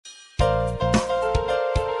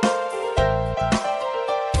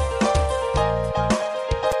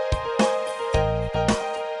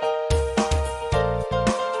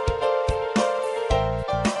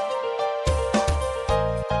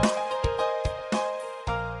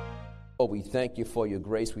We thank you for your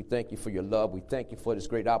grace. We thank you for your love. We thank you for this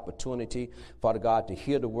great opportunity, Father God, to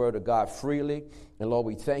hear the word of God freely. And Lord,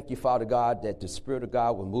 we thank you, Father God, that the Spirit of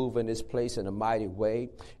God will move in this place in a mighty way.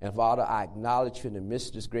 And Father, I acknowledge you in the midst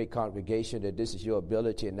of this great congregation that this is your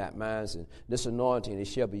ability and not mine. And this anointing, it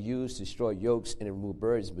shall be used to destroy yokes and remove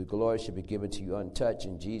burdens, but glory shall be given to you untouched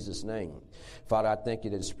in Jesus' name. Father, I thank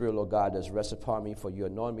you that the Spirit, Lord God, does rest upon me, for you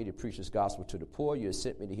anoint me to preach this gospel to the poor. You have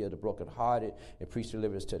sent me to heal the brokenhearted and preach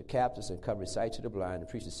deliverance to the captives and cover sight to the blind and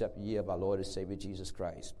preach the separate year of our Lord and Savior Jesus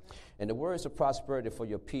Christ. And the words of prosperity for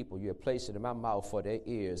your people, you have placed it in my mouth for their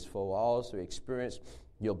ears, for all to experience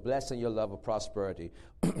your blessing, your love of prosperity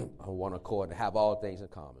on one accord, and have all things in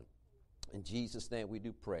common. In Jesus' name we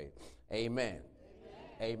do pray. Amen.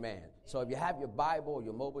 Amen. Amen. So if you have your Bible or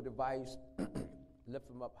your mobile device, lift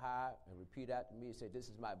them up high and repeat after me. Say, this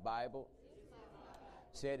is my Bible.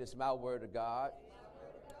 Say, it's my word of God.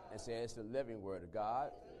 And say, it's the living word of God.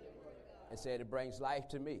 And say, it brings life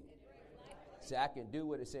to me. Say, I can do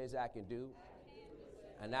what it says I can do.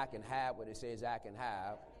 And I can have what it says I can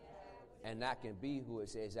have. And I can be who it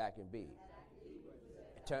says I can be.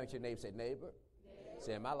 Turn to your neighbor and say, neighbor,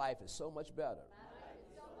 say, my life is so much better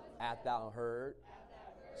after I heard,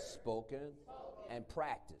 spoken, and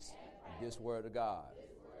practiced this word of God.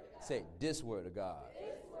 Say, this word of God.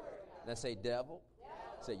 Now say, devil.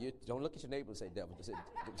 Say, you don't look at your neighbor and say, devil.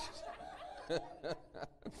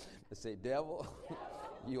 Just say, devil,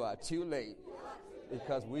 you are too late,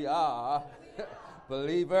 because we are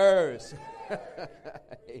believers.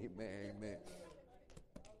 Amen, amen.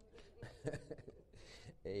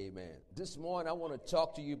 Amen. This morning I want to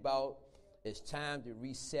talk to you about it's time to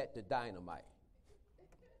reset the dynamite.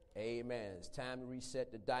 Amen. It's time to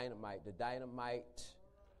reset the dynamite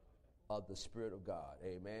of the Spirit of God.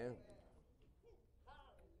 Amen.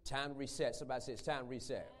 Time to reset. Somebody say it's time to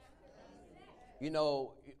reset. You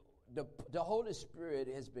know, the Holy Spirit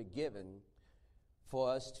has been given for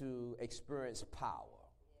us to experience power.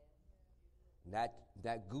 Not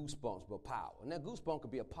goosebumps, but power. And that goosebump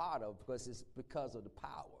could be a part of because it's because of the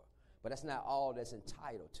power. But that's not all that's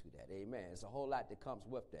entitled to that. Amen. It's a whole lot that comes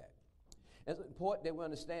with that. It's important that we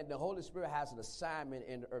understand the Holy Spirit has an assignment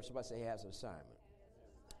in the earth. Somebody say he has an assignment.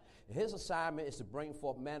 His assignment is to bring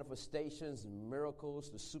forth manifestations, miracles,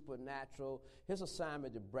 the supernatural. His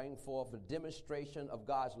assignment to bring forth a demonstration of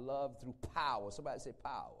God's love through power. Somebody say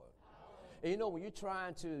power. And you know, when you're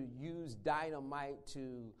trying to use dynamite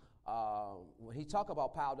to, when he talk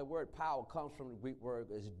about power, the word power comes from the Greek word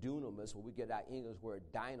is dunamis, where we get our English word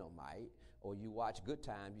dynamite. Or you watch Good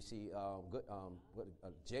Times, you see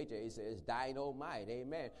JJ says dynamite,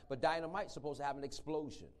 amen. But dynamite's supposed to have an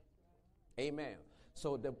explosion, amen.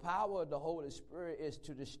 So the power of the Holy Spirit is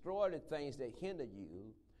to destroy the things that hinder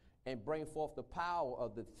you and bring forth the power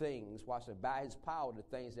of the things, watch it, by his power, the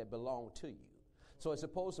things that belong to you. So it's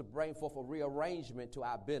supposed to bring forth a rearrangement to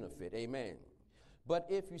our benefit, amen. But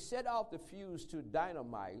if you set off the fuse to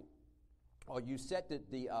dynamite, or you set the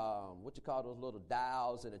what you call those little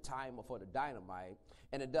dials and a timer for the dynamite,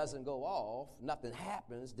 and it doesn't go off, nothing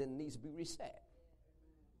happens, then it needs to be reset.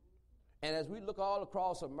 And as we look all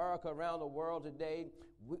across America, around the world today,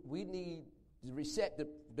 we need to reset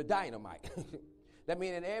the dynamite. That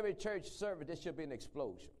means in every church service, there should be an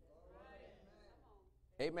explosion.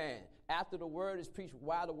 Amen. After the word is preached,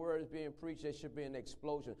 while the word is being preached, there should be an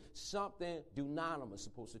explosion. Something dunamis is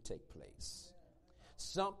supposed to take place.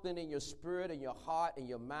 Something in your spirit, in your heart, in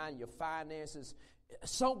your mind, your finances,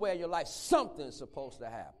 somewhere in your life, something's supposed to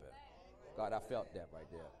happen. God, I felt that right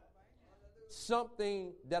there.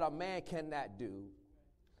 Something that a man cannot do,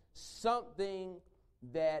 something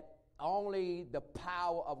that only the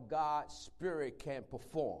power of God's Spirit can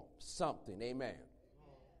perform. Something, amen.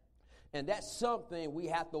 And that's something we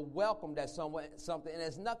have to welcome that something, and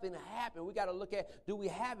there's nothing happened. We got to look at, do we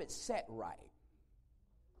have it set right?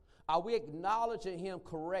 Are we acknowledging him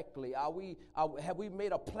correctly? Have we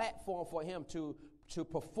made a platform for him to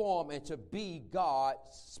perform and to be God's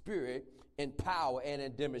Spirit in power and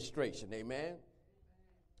in demonstration? Amen.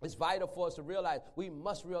 It's vital for us to realize, we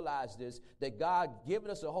must realize this, that God given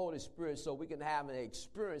us the Holy Spirit so we can have an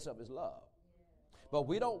experience of his love. But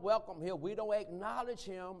we don't welcome him, we don't acknowledge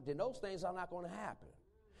him, then those things are not going to happen.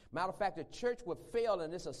 Matter of fact, the church would fail in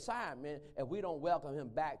this assignment if we don't welcome him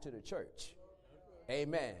back to the church.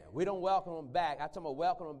 Amen. We don't welcome him back. I tell him,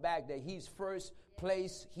 welcome him back, that he's first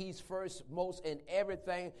place, he's first most in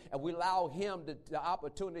everything, and we allow him the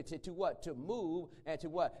opportunity to what? To move and to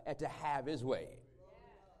what? And to have his way.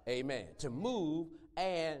 Yeah. Amen. To move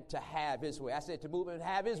and to have his way. I said to move and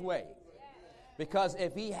have his way. Yeah. Because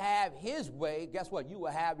if he have his way, guess what? You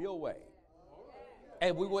will have your way. Yeah.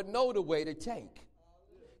 And we would know the way to take.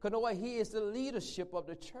 Because know what? He is the leadership of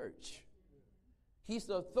the church. He's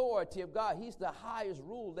the authority of God. He's the highest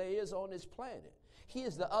rule there is on this planet. He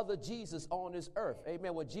is the other Jesus on this earth.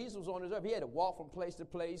 Amen. When Jesus was on this earth, he had to walk from place to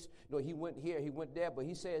place. You know, he went here, he went there, but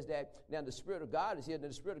he says that now the Spirit of God is here, and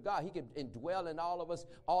the Spirit of God, he can indwell in all of us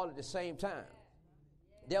all at the same time.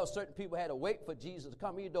 There were certain people who had to wait for Jesus to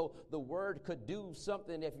come, even though the word could do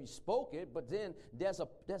something if you spoke it, but then there's a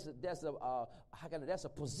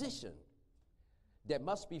position that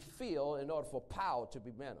must be filled in order for power to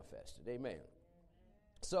be manifested. Amen.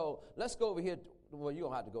 So let's go over here. Well, you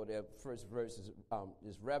don't have to go there. First verse is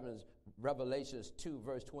Revelations 2,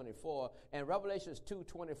 verse 24. And Revelations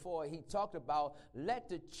 2:24, he talked about, let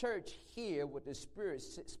the church hear what the Spirit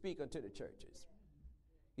speak unto the churches.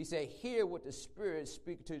 He said, hear what the Spirit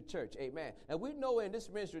speak to the church. Amen. And we know in this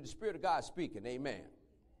ministry, the Spirit of God is speaking. Amen.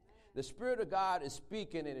 The Spirit of God is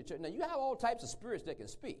speaking in the church. Now, you have all types of spirits that can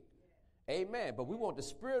speak. Amen. But we want the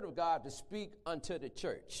Spirit of God to speak unto the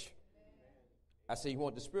church. I say you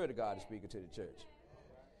want the Spirit of God to speak into the church.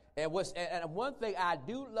 And one thing I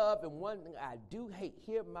do love and one thing I do hate,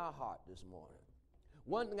 hear my heart this morning.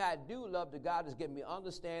 One thing I do love that God has given me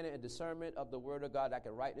understanding and discernment of the Word of God. I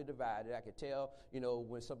can rightly divide it. I can tell, you know,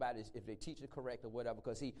 when somebody, if they teach it correct or whatever,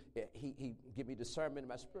 because he give me discernment in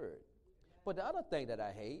my spirit. But the other thing that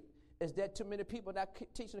I hate is that too many people not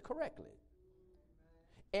teaching it correctly.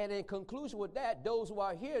 And in conclusion with that, those who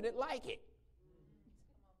are hearing it like it.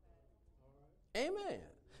 Amen.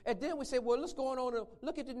 And then we say, well, let's go on and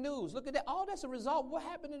look at the news. Look at that. All that's a result of what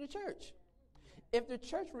happened in the church. If the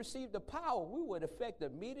church received the power, we would affect the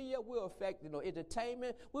media. We'll affect,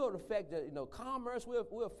 entertainment. We'll affect the, commerce. We'll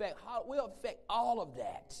affect all of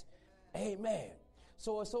that. Amen.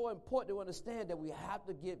 So it's so important to understand that we have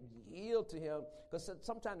to get yield to him, because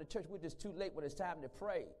sometimes the church, we're just too late when it's time to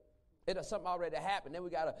pray. Something already happened. Then we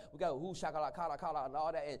got who shakala kala and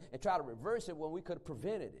all that and try to reverse it when we could have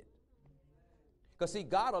prevented it. Because, see,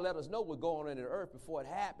 God will let us know what's going on in the earth before it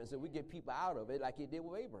happens, and we get people out of it like he did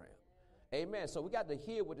with Abraham. Amen. So we got to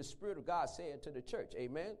hear what the Spirit of God said to the church.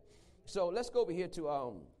 Amen. So let's go over here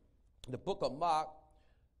to the book of Mark,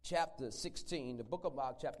 chapter 16. The book of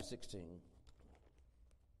Mark, chapter 16.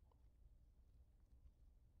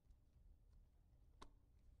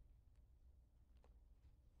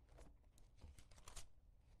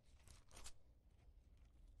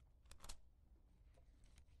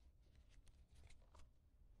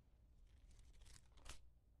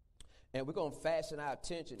 And we're going to fasten our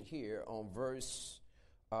attention here on verse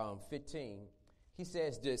 15. He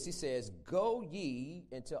says this. He says, go ye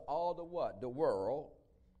into all the what? The world,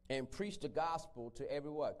 and preach the gospel to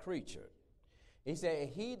every what? Creature. He said,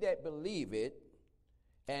 he that believeth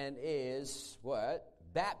and is what?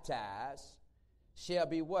 Baptized shall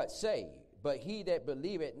be what? Saved. But he that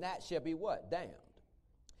believeth not shall be what? Damned.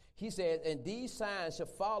 He says, and these signs shall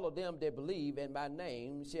follow them that believe in my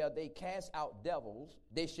name. Shall they cast out devils?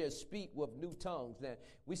 They shall speak with new tongues. Now,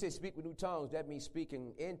 we say speak with new tongues. That means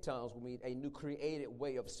speaking in tongues. We mean a new created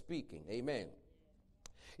way of speaking. Amen.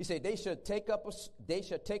 He said, they shall take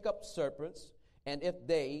up serpents, and if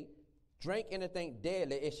they drink anything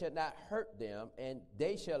deadly, it shall not hurt them. And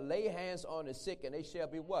they shall lay hands on the sick, and they shall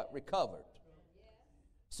be what? Recovered.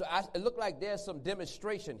 So it looked like there's some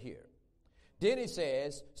demonstration here. Then he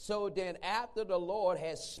says, so then after the Lord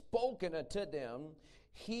had spoken unto them,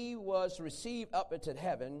 he was received up into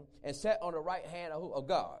heaven and sat on the right hand of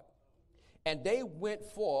God. And they went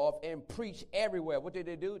forth and preached everywhere. What did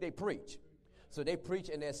they do? They preach. So they preach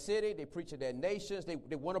in their city, they preach in their nations,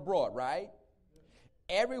 they went abroad, right?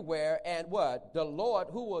 Everywhere, and what? The Lord,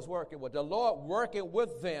 who was working with? The Lord working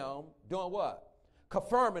with them, doing what?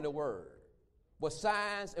 Confirming the word, with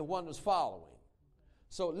signs and wonders following.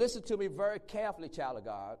 So listen to me very carefully, child of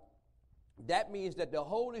God. That means that the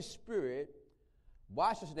Holy Spirit,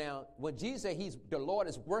 watch this now, when Jesus said the Lord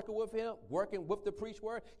is working with him, working with the preached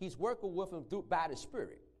word, he's working with him by the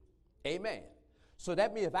Spirit. Amen. So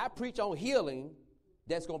that means if I preach on healing,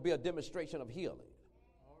 that's going to be a demonstration of healing.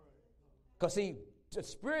 Because see, the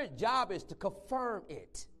Spirit's job is to confirm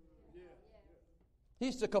it.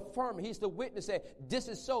 He's to confirm it. He's the witness that this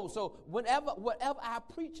is so. So whatever I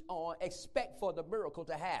preach on, expect for the miracle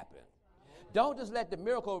to happen. Don't just let the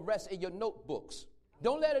miracle rest in your notebooks.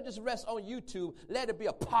 Don't let it just rest on YouTube. Let it be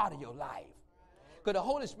a part of your life. Because the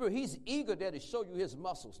Holy Spirit, he's eager there to show you his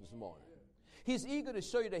muscles this morning. He's eager to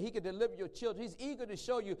show you that he can deliver your children. He's eager to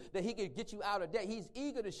show you that he can get you out of debt. He's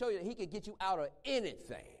eager to show you that he can get you out of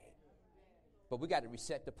anything. But we got to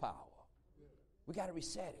reset the power. We got to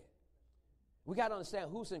reset it. We got to understand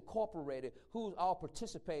who's incorporated, who's all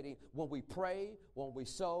participating when we pray, when we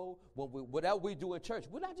sow, whatever we do in church.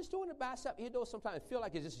 We're not just doing it by ourselves. You know, sometimes it feel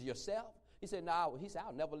like it's just yourself. He said, no, he said,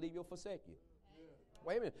 I'll never leave you or forsake you. Yeah.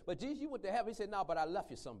 Wait a minute. But Jesus, you went to heaven. He said, no, but I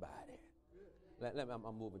left you somebody. Yeah.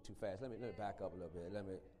 I'm moving too fast. Let me back up a little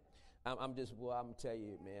bit. I'm just, well, I'm tell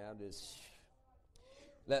you, man, I'm just,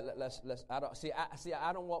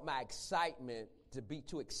 I don't want my excitement to be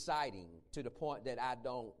too exciting to the point that I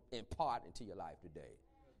don't impart into your life today.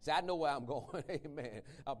 See, I know where I'm going. Amen.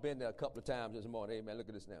 I've been there a couple of times this morning. Amen. Look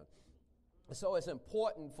at this now. So it's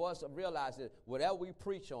important for us to realize that whatever we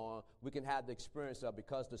preach on, we can have the experience of,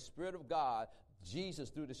 because the Spirit of God, Jesus,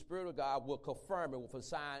 through the Spirit of God, will confirm it with a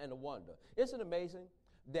sign and a wonder. Isn't it amazing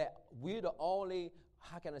that we're the only,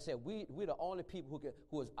 how can I say, we're the only people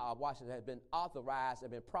who is Washington has been authorized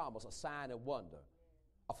and been promised a sign and wonder,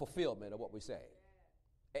 a fulfillment of what we say,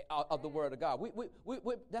 of the Word of God. We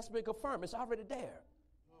that's been confirmed. It's already there.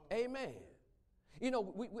 Amen. You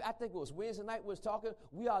know, I think it was Wednesday night we was talking.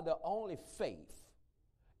 We are the only faith.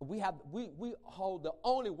 We hold the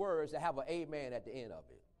only words that have an amen at the end of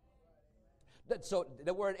it. So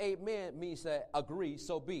the word amen means that agree,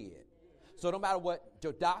 so be it. So no matter what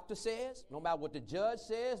your doctor says, no matter what the judge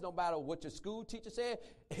says, no matter what your school teacher says,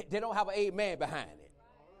 they don't have an amen behind it.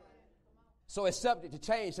 So it's subject to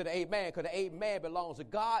change to the amen, because the amen belongs to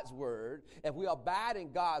God's word. If we abide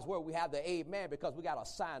in God's word, we have the amen because we got a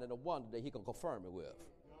sign and a wonder that he can confirm it with.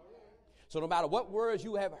 So no matter what words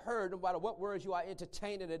you have heard, no matter what words you are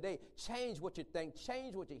entertaining today, change what you think,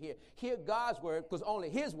 change what you hear. Hear God's word, because only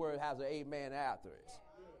his word has an amen after it.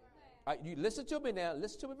 All right, you listen to me now.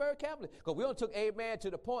 Listen to me very carefully, because we only took amen to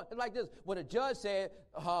the point. It's like this. When a judge said,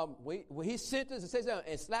 when he sentenced and says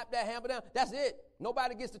and slapped that hammer down, that's it.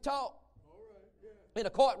 Nobody gets to talk in a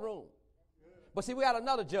courtroom. But see, we got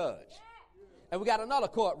another judge, and we got another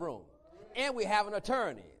courtroom, and we have an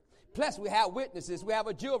attorney. Plus, we have witnesses. We have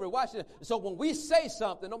a jury. Watch this. So when we say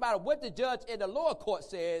something, no matter what the judge in the lower court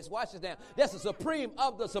says, watch this now, that's the supreme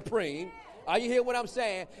of the supreme. Are you hearing what I'm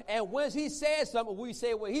saying? And when he says something, we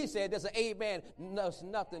say what he said. There's an amen. There's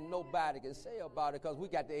nothing nobody can say about it, because we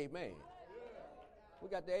got the amen. We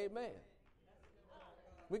got the amen.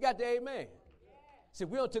 We got the amen. See,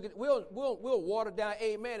 we'll water down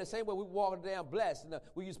amen the same way we water down blessed. You know,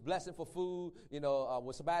 we use blessing for food. You know,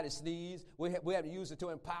 when somebody sneezes, we have to use it to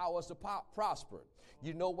empower us to prosper.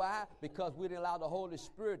 You know why? Because we didn't allow the Holy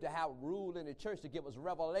Spirit to have rule in the church to give us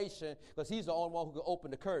revelation, because he's the only one who can open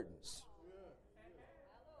the curtains.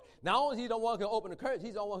 Not only is he the one who can open the curtains,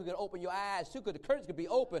 he's the only one who can open your eyes too, because the curtains can be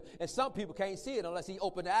open, and some people can't see it unless he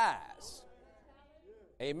open the eyes.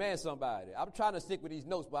 Amen, somebody. I'm trying to stick with these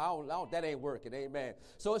notes, but that ain't working. Amen.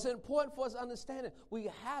 So it's important for us to understand it.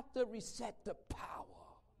 We have to reset the power.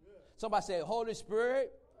 Yeah. Somebody say, Holy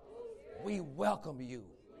Spirit, we welcome you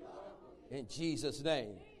in Jesus'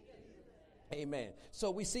 name. Amen.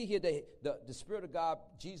 So we see here the Spirit of God,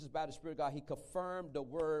 Jesus by the Spirit of God, he confirmed the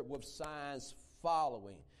word with signs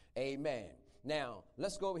following. Amen. Now,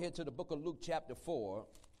 let's go over here to the book of Luke chapter 4.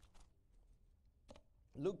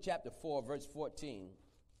 Luke chapter 4, verse 14.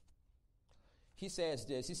 He says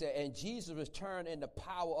this, he said, and Jesus returned in the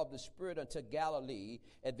power of the Spirit unto Galilee,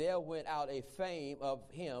 and there went out a fame of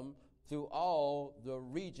him through all the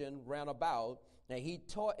region round about, and he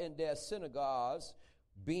taught in their synagogues,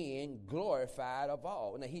 being glorified of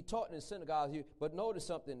all. Now, he taught in the synagogues, but notice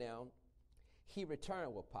something now, he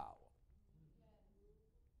returned with power.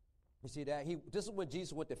 You see that? This is when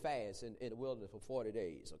Jesus went to fast in the wilderness for 40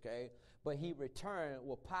 days, okay? But he returned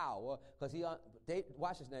with power, because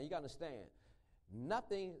watch this now, you got to understand,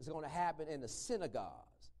 nothing is going to happen in the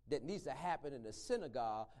synagogues that needs to happen in the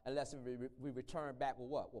synagogue unless we return back with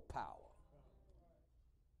what? With power.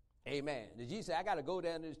 Amen. Did Jesus say, I got to go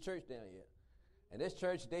down to this church down here? And this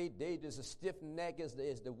church, they just a stiff neck as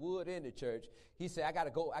the wood in the church. He said, I got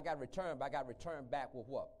to return, but I got to return back with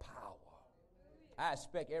what? Power. I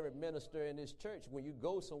expect every minister in this church, when you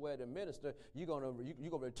go somewhere to minister, you're gonna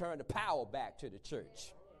return the power back to the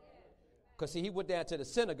church. Because see, he went down to the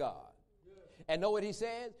synagogue. And know what he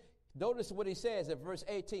says? Notice what he says in verse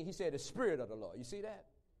 18. He said, the Spirit of the Lord. You see that?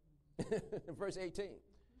 In verse 18.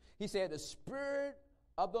 He said, the Spirit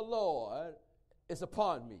of the Lord is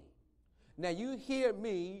upon me. Now, you hear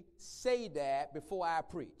me say that before I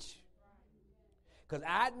preach. Because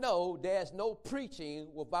I know there's no preaching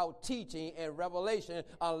without teaching and revelation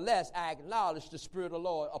unless I acknowledge the Spirit of the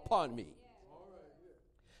Lord upon me.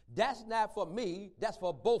 That's not for me. That's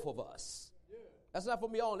for both of us. That's not for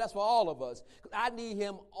me only. That's for all of us. I need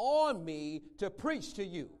him on me to preach to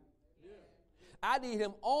you. I need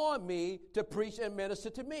him on me to preach and minister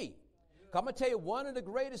to me. I'm going to tell you, one of the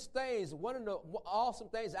greatest things, one of the awesome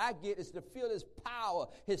things I get is to feel his power,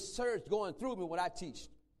 his surge going through me when I teach.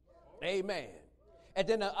 Amen. And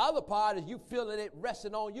then the other part is you feeling it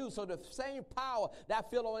resting on you. So the same power that I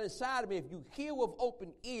feel on the inside of me, if you hear with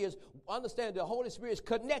open ears, understand the Holy Spirit is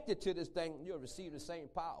connected to this thing, you'll receive the same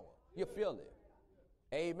power. You'll feel it.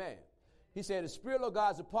 Amen. He said, the Spirit of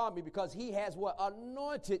God is upon me because he has what?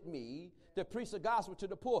 Anointed me to preach the gospel to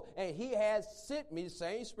the poor. And he has sent me, the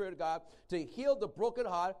same Spirit of God, to heal the broken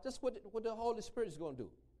heart. That's what the Holy Spirit is going to do.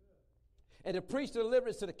 And to preach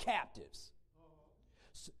deliverance to the captives.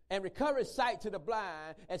 And recover sight to the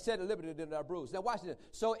blind and set at liberty to the bruised. Now watch this.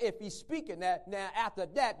 So if he's speaking that, now after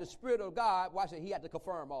that, the Spirit of God, watch it, he had to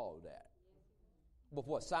confirm all of that.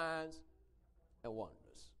 Before signs and wonders.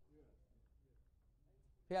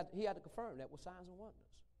 He had to confirm that with signs and wonders.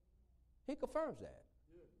 He confirms that.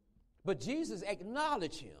 But Jesus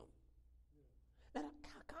acknowledged him. Now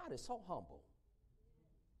God is so humble.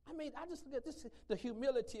 I mean, I just look at this, the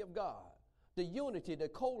humility of God. The unity, the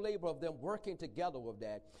co-labor of them working together with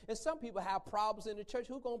that. And some people have problems in the church.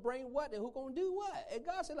 Who's going to bring what and who's going to do what? And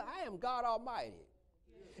God said, I am God Almighty.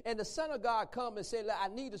 Yeah. And the Son of God come and say, I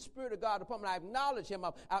need the Spirit of God upon me. I acknowledge him.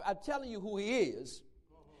 I'm telling you who he is.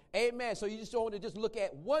 Amen. So you just don't want to just look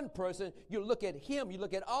at one person. You look at him. You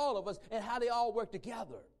look at all of us and how they all work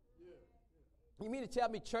together. You mean to tell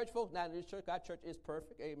me church folks, now in this church, our church is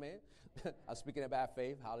perfect. Amen. I'm speaking about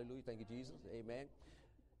faith. Hallelujah. Thank you, Jesus. Amen.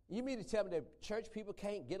 You mean to tell me that church people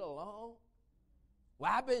can't get along?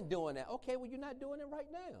 Well, I've been doing that. Okay, well, you're not doing it right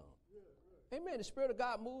now. Amen. The Spirit of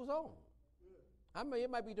God moves on. I mean, it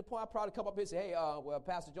might be the point I probably come up here and say, hey, well,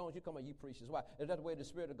 Pastor Jones, you come and you preach this. Why? If that's the way the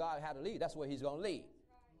Spirit of God had to lead, that's where he's going to lead.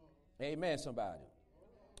 Amen, somebody.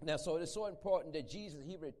 Now, so it's so important that Jesus,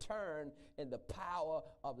 he returned in the power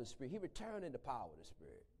of the Spirit. He returned in the power of the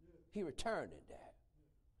Spirit. He returned in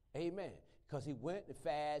that. Amen. Because he went to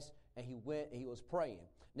fast and he went and he was praying.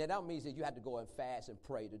 Now, that means that you have to go and fast and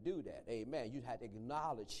pray to do that. Amen. You have to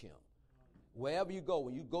acknowledge him. Wherever you go,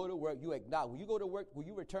 when you go to work, you acknowledge. When you go to work, when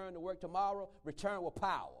you return to work tomorrow, return with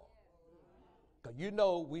power. Because you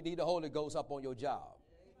know we need the Holy Ghost up on your job.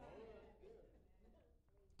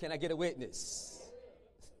 Can I get a witness?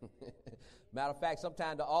 Matter of fact,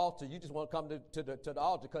 sometimes the altar, you just want to come to the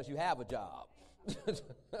altar because you have a job.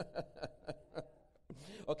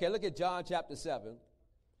 Okay, look at John chapter 7.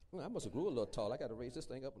 I must have grew a little tall. I got to raise this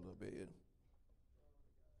thing up a little bit.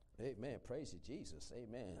 Amen. Praise you, Jesus.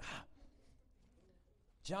 Amen.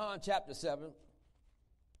 John chapter 7.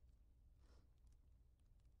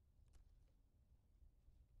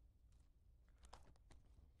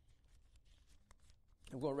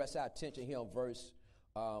 I'm going to rest our attention here on verse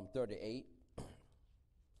 38.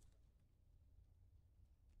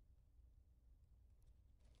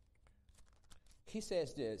 He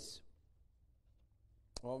says this.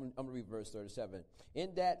 I'm going to read verse 37.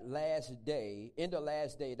 In the last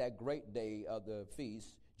day, that great day of the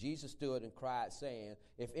feast, Jesus stood and cried, saying,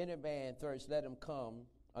 if any man thirst, let him come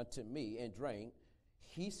unto me and drink.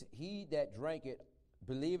 He that drinketh,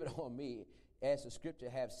 believe it on me, as the scripture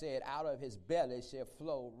have said, out of his belly shall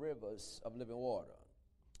flow rivers of living water.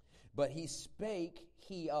 But he spake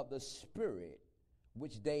he of the Spirit,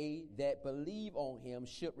 which they that believe on him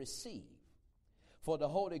should receive. For the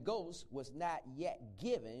Holy Ghost was not yet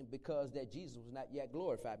given because that Jesus was not yet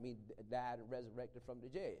glorified. I mean, died and resurrected from the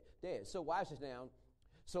dead. So watch this now.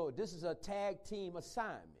 So this is a tag team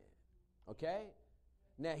assignment, okay?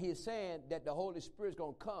 Now he's saying that the Holy Spirit's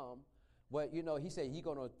going to come. But, you know, he said he's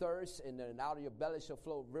going to thirst and then out of your belly shall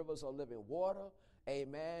flow rivers of living water.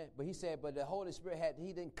 Amen. But he said, but the Holy Spirit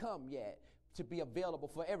he didn't come yet to be available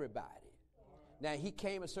for everybody. Now, he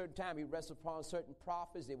came a certain time. He rested upon certain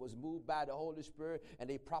prophets. They was moved by the Holy Spirit, and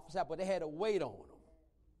they prophesied, but they had to wait on him.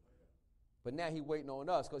 But now he's waiting on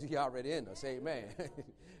us because he already in us. Amen.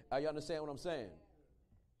 Are you understand what I'm saying?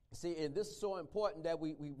 See, and this is so important that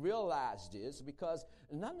we realize this because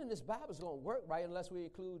none of this Bible is going to work right unless we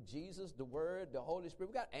include Jesus, the Word, the Holy Spirit.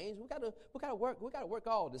 We got angels. We got to work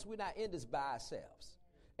all this. We're not in this by ourselves.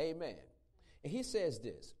 Amen. And he says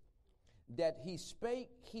this, that he spake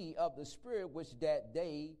he of the Spirit which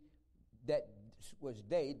they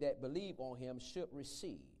that believe on him should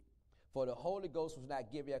receive. For the Holy Ghost was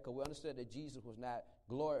not given yet, because we understand that Jesus was not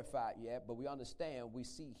glorified yet, but we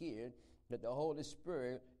see here that the Holy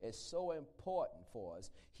Spirit is so important for us.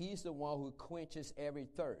 He's the one who quenches every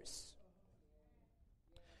thirst.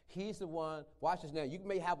 He's the one, watch this now, you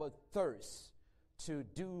may have a thirst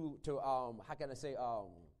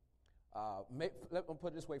let me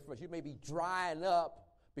put it this way first. You may be drying up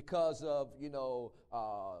because of,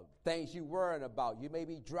 things you're worrying about. You may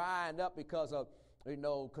be drying up because of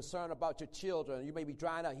concern about your children. You may be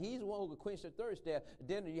drying out. He's the one who can quench the thirst there.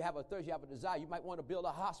 Then you have a thirst, you have a desire. You might want to build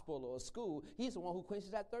a hospital or a school. He's the one who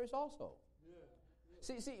quenches that thirst also.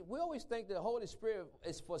 Yeah. See, we always think that the Holy Spirit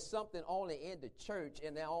is for something only in the church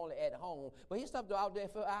and then only at home. But he's something out there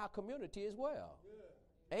for our community as well.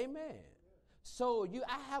 Yeah. Amen. So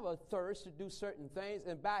I have a thirst to do certain things,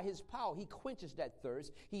 and by his power, he quenches that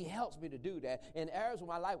thirst. He helps me to do that. In areas of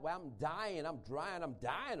my life where I'm dying, I'm drying, I'm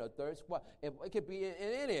dying of thirst, well, it could be in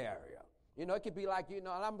any area. It could be like, and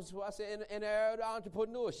I say in the area of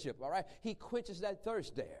entrepreneurship, all right? He quenches that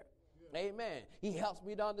thirst there. Yeah. Amen. He helps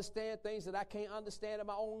me to understand things that I can't understand in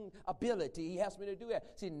my own ability. He helps me to do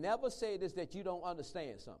that. See, never say this that you don't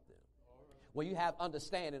understand something. Right. When you have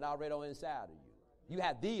understanding already on the inside of you. You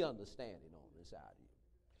have the understanding inside of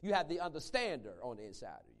you. You have the understander on the inside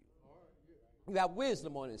of you. You have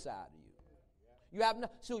wisdom on the inside of you.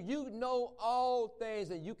 So you know all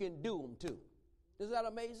things and you can do them too. Isn't that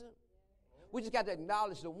amazing? We just got to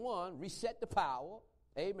acknowledge the one, reset the power,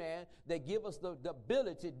 amen, that give us the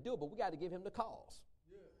ability to do it, but we got to give him the cause.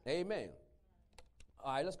 Amen.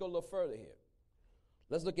 All right, let's go a little further here.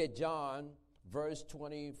 Let's look at John, verse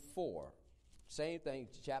 24. Same thing,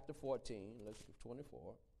 chapter 14. Let's do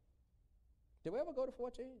 24. Did we ever go to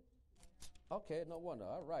 14? Okay, no wonder.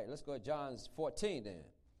 All right, let's go to John 14 then.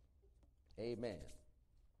 Amen.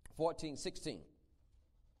 14, 16.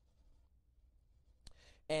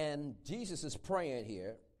 And Jesus is praying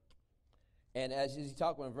here. And as he's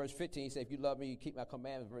talking in verse 15, he said, if you love me, you keep my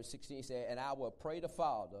commandments. Verse 16, he said, and I will pray the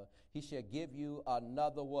Father, he shall give you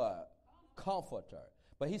another what? Comforter.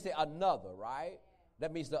 But he said another, right?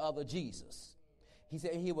 That means the other Jesus. He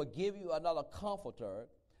said he will give you another comforter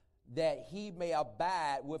that he may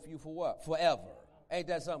abide with you for what? Forever. Ain't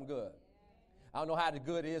that something good? I don't know how the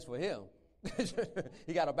good is for him.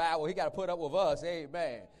 He got to abide with, he got to put up with us.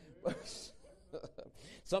 Amen.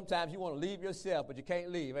 Sometimes you want to leave yourself, but you can't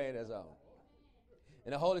leave. Ain't that something?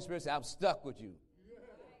 And the Holy Spirit said, I'm stuck with you.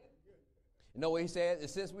 You know what he said? And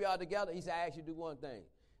since we are together, he said, I ask you to do one thing.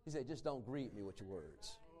 He said, just don't grieve me with your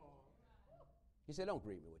words. He said, don't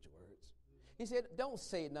grieve me with your words. He said, don't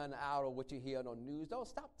say nothing out of what you hear on the news. Don't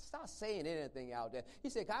stop saying anything out there. He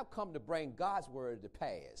said, I've come to bring God's word to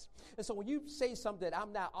pass. And so when you say something that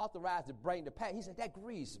I'm not authorized to bring to pass, he said, that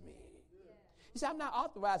grieves me. He said, I'm not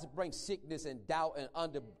authorized to bring sickness and doubt and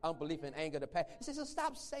unbelief and anger to pass. He said, so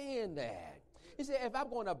stop saying that. He said, if I'm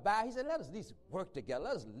going to abide, he said, let us at least work together.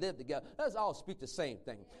 Let us live together. Let us all speak the same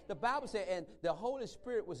thing. The Bible said, and the Holy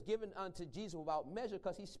Spirit was given unto Jesus without measure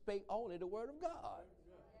because he spake only the word of God.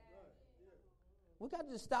 We got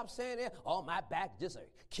to just stop saying that, oh, my back just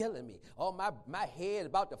killing me. Oh, my head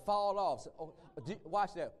about to fall off. So,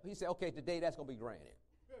 watch that. He said, okay, today that's going to be granted.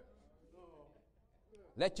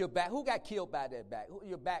 Let your back, who got killed by that back?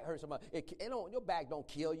 Your back hurts somebody. Your back don't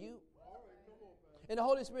kill you. And the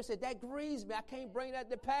Holy Spirit said, that grieves me. I can't bring that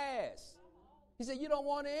to pass. He said, you don't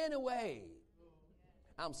want it anyway.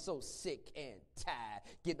 I'm so sick and tired,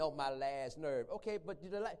 getting on my last nerve. Okay, but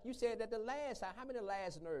you said that the last time, how many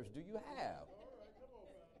last nerves do you have?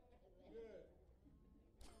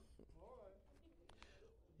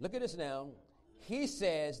 Look at this now. He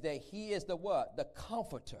says that he is the what? The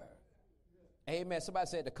comforter. Amen. Somebody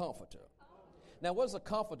said the comforter. Now, what is a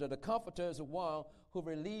comforter? The comforter is the one who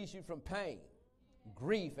relieves you from pain,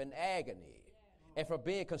 grief, and agony, and from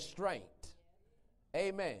being constrained.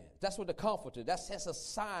 Amen. That's what the comforter, that's his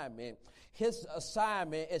assignment. His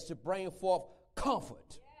assignment is to bring forth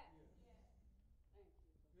comfort.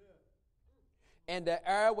 In the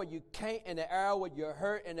area where you can't, in the area where you're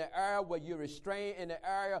hurt, in the area where you're restrained, in the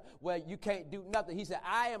area where you can't do nothing. He said,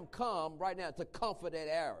 I am come right now to comfort that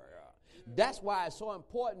area. That's why it's so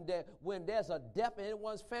important that when there's a death in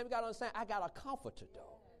anyone's family, you got to understand, I got a comforter,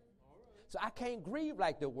 though. So I can't grieve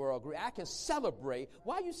like the world grieves. I can celebrate.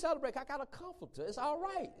 Why you celebrate? I got a comforter. It's all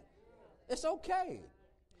right. It's okay.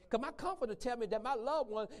 Because my comforter tell me that my loved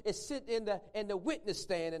one is sitting in the witness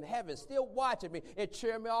stand in heaven, still watching me and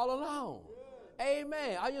cheering me all along.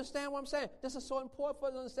 Amen. I understand what I'm saying. This is so important for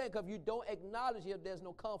us to understand, because if you don't acknowledge him, there's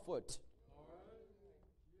no comfort.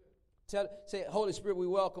 Say, Holy Spirit, we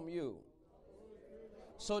welcome you.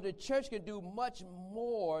 So the church can do much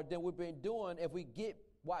more than we've been doing if we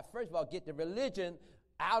first of all, get the religion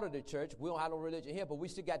out of the church. We don't have no religion here, but we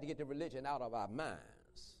still got to get the religion out of our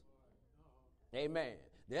minds. Amen.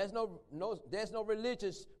 There's no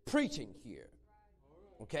religious preaching here.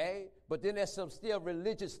 Okay? But then there's some still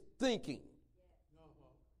religious thinking.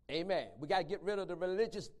 Amen. We got to get rid of the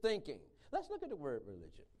religious thinking. Let's look at the word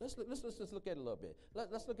religion. Let's just look at it a little bit.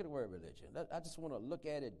 Let's look at the word religion. I just want to look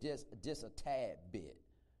at it just a tad bit.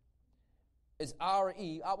 It's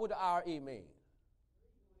R-E. What does R-E mean?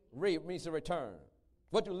 Read means to return.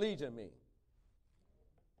 What do legion mean?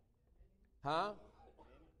 Huh?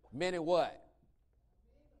 Men and what?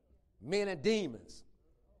 Men and demons.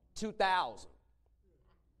 2,000.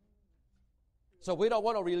 So we don't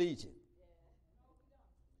want no religion.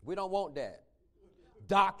 We don't want that.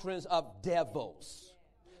 Doctrines of devils.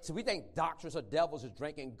 So we think doctrines of devils is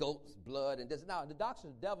drinking goat's blood and this. No, the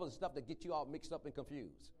doctrines of devils is stuff that get you all mixed up and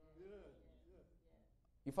confused.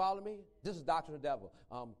 You follow me? This is doctrine of devil.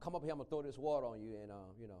 Come up here, I'm going to throw this water on you and,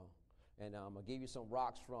 and I'm going to give you some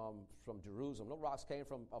rocks from Jerusalem. No rocks came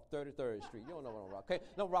from 33rd Street. You don't know what no rocks came.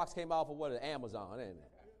 No rocks came off of what? Amazon, ain't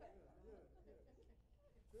it?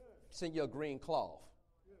 Send you a green cloth.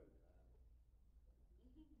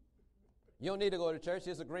 You don't need to go to church.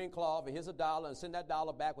 Here's a green cloth, and here's $1, and send that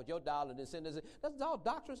 $1 back with your $1, and then send this. That's all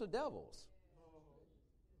doctrines of devils.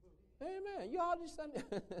 Amen. You all just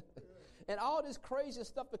and all this crazy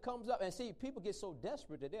stuff that comes up. And see, people get so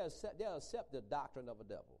desperate that they'll accept the doctrine of a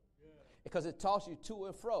devil. Because it tosses you to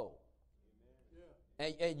and fro.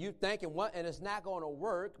 And you thinking what, and it's not going to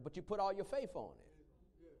work, but you put all your faith on it.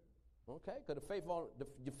 Okay? Because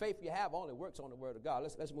the faith you have only works on the word of God.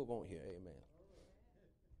 Let's move on here. Amen.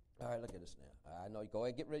 All right, look at this now. I know you go ahead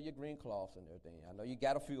and get rid of your green cloths and everything. I know you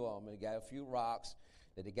got a few of them, and you got a few rocks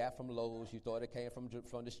that they got from Lowe's. You thought it came from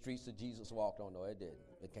the streets that Jesus walked on. No, it didn't.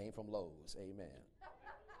 It came from Lowe's. Amen.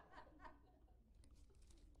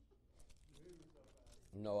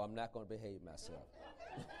 No, I'm not going to behave myself.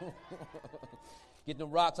 Get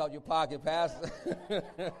them rocks out your pocket, Pastor.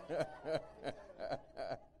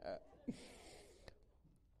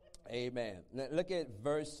 Amen. Now look at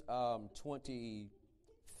verse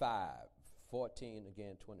 25, 14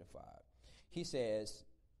 again, 25. He says,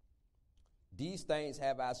 these things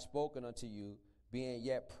have I spoken unto you, being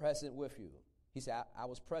yet present with you. He said, I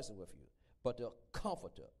was present with you. But the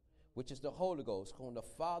Comforter, which is the Holy Ghost, whom the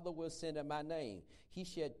Father will send in my name, he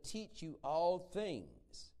shall teach you all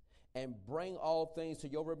things and bring all things to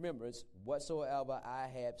your remembrance whatsoever I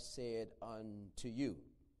have said unto you.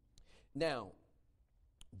 Now,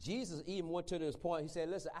 Jesus even went to this point. He said,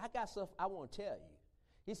 listen, I got stuff I want to tell you.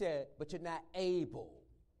 He said, but you're not able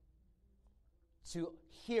to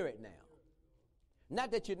hear it now.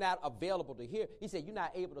 Not that you're not available to hear. He said, you're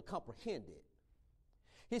not able to comprehend it.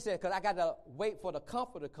 He said, because I got to wait for the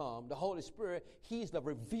Comforter to come, the Holy Spirit. He's the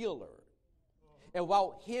revealer. And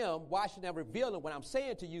while him watching and revealing what I'm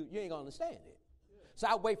saying to you, you ain't going to understand it. So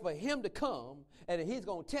I wait for him to come, and he's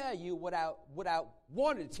going to tell you what I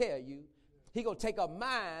wanted to tell you. He's going to take up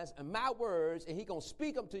mine and my words, and he's going to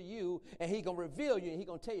speak them to you, and he's going to reveal you, and he's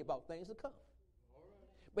going to tell you about things to come.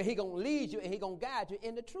 But he's going to lead you, and he's going to guide you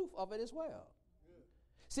in the truth of it as well.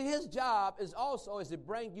 See, his job is to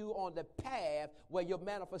bring you on the path where your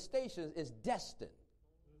manifestation is destined.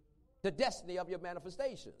 The destiny of your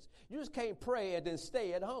manifestations. You just can't pray and then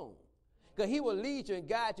stay at home. Because he will lead you and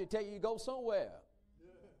guide you, tell you to go somewhere.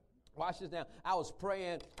 Watch this now. I was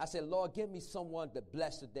praying. I said, Lord, give me someone to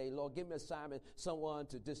bless today. Lord, give me assignment, someone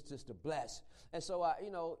to just to bless. And so, I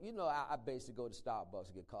basically go to Starbucks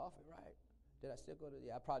to get coffee, right? Did I still go to?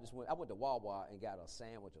 Yeah, I probably just went. I went to Wawa and got a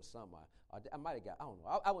sandwich or something. I might have got. I don't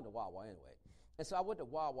know. I went to Wawa anyway. And so I went to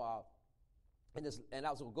Wawa, and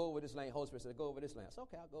I was gonna go over this lane. Holy Spirit said, "Go over this lane." I said,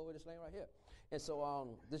 "Okay, I'll go over this lane right here." And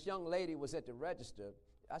so this young lady was at the register.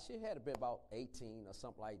 She had been about 18 or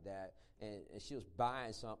something like that, and she was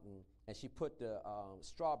buying something, and she put the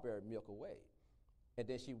strawberry milk away. And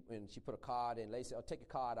then she put a card in. Lady said, "Oh, take your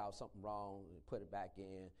card out. Something wrong," and put it back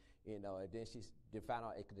in. And then she found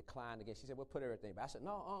out it could decline again. She said, "Well, put everything back." I said,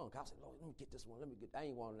 "No, God." I said, "Lord, let me get this one. I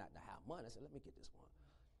ain't want not to have money." I said, "Let me get this one."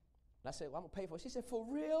 And I said, "Well, I'm going to pay for it." She said, "For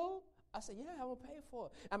real?" I said, "Yeah, I'm going to pay for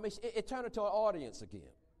it." I mean, it turned into an audience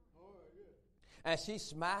again. And she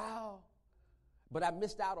smiled. But I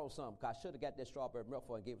missed out on something because I should have got that strawberry milk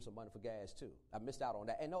for her and gave her some money for gas too. I missed out on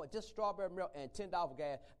that. And no, just strawberry milk and $10 for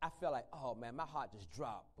gas, I felt like, oh man, my heart just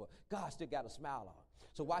dropped. But God still got a smile on.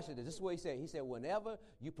 So watch this. This is what he said. He said, whenever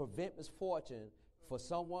you prevent misfortune for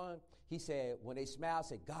someone, he said, when they smile,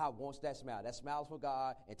 say, God wants that smile. That smile's for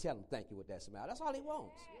God, and tell them thank you with that smile. That's all he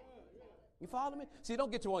wants. You follow me? See,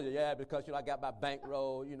 don't get to one, because I got my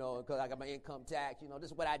bankroll, because I got my income tax,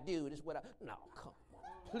 this is what I do, this is what I. No, come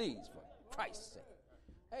on. Please, for Christ's sake.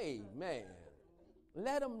 Amen.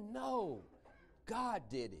 Let them know God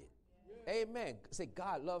did it. Amen. Say,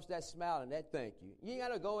 God loves that smile and that thank you. You ain't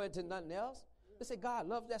got to go into nothing else. Just say, God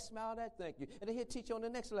loves that smile and that thank you. And then he'll teach you on the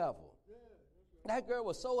next level. That girl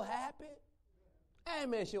was so happy.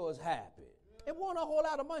 Amen. She was happy. It wasn't a whole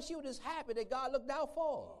lot of money. She was just happy that God looked out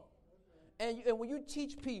for her. And when you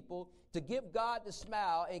teach people to give God the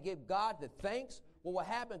smile and give God the thanks, well, what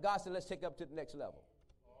happened? God said, let's take it up to the next level.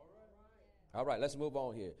 All right, let's move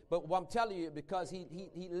on here. But what I'm telling you, because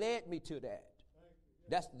he led me to that.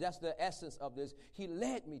 That's the essence of this. He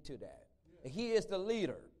led me to that. He is the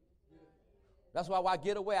leader. That's why when I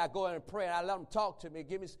get away, I go in and pray, and I let him talk to me.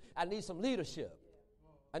 I need some leadership.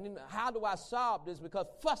 How do I solve this? Because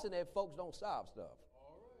fussing at folks don't solve stuff.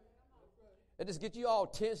 It just get you all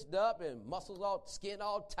tensed up and muscles all, skin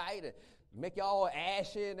all tight, and make you all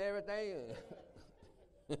ashy and everything.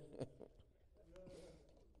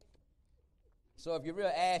 So if you're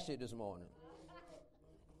real ashy this morning,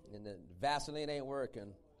 and the Vaseline ain't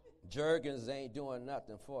working, Jergens ain't doing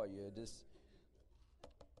nothing for you, just,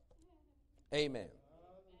 amen.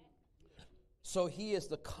 So he is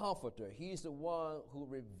the comforter. He's the one who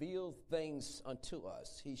revealed things unto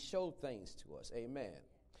us. He showed things to us, amen.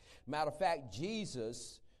 Matter of fact,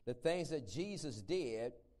 Jesus, the things that Jesus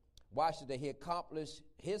did, watched that he accomplished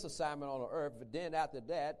his assignment on the earth. But then after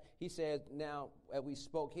that, he said, now, as we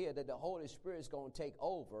spoke here, that the Holy Spirit is going to take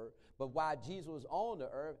over. But while Jesus was on the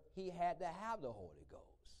earth, he had to have the Holy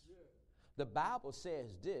Ghost. Yeah. The Bible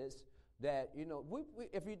says this, that,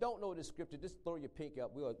 if you don't know the scripture, just throw your pink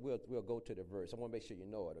up. We'll go to the verse. I want to make sure you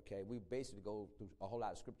know it, okay? We basically go through a whole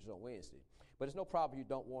lot of scriptures on Wednesday. But it's no problem if you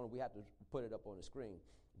don't want it. We have to put it up on the screen.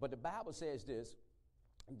 But the Bible says this,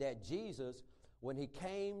 that Jesus, when he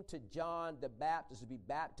came to John the Baptist to be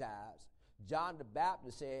baptized, John the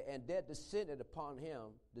Baptist said, and there descended upon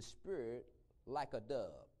him the Spirit like a dove.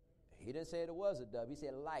 He didn't say it was a dove. He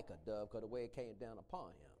said like a dove because the way it came down upon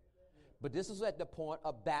him. But this is at the point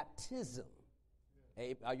of baptism.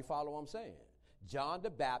 Hey, are you following what I'm saying? John the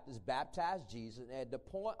Baptist baptized Jesus, and at the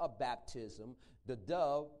point of baptism, the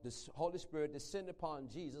dove, the Holy Spirit, descended upon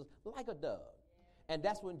Jesus like a dove. And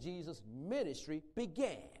that's when Jesus' ministry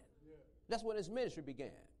began. That's when his ministry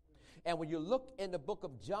began. And when you look in the book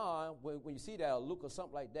of John, when you see that, or Luke or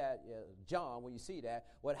something like that, John, when you see that,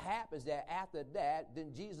 what happens that after that,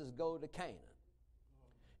 then Jesus goes to Canaan.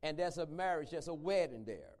 And there's a marriage, there's a wedding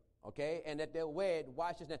there, okay? And at their wedding,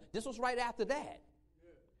 watch this now. This was right after that.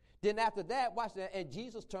 Then after that, watch that, and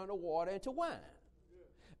Jesus turned the water into wine.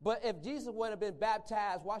 But if Jesus wouldn't have been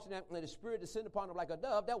baptized, watching that, and the Spirit descended upon him like a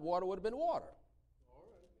dove, that water would have been water.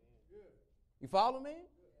 You follow me?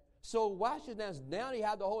 So watch it now. Now he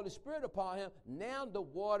had the Holy Spirit upon him. Now the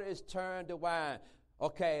water is turned to wine.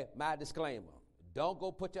 Okay, my disclaimer. Don't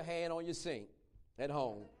go put your hand on your sink at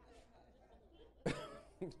home.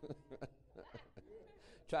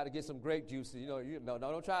 Try to get some grape juice. No,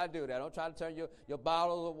 don't try to do that. Don't try to turn your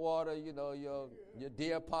bottles of water, your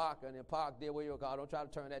Deer Park and your Park Deer where you're called. Don't try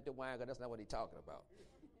to turn that to wine because that's not what he's talking about.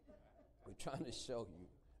 We're trying to show you.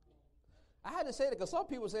 I had to say that because some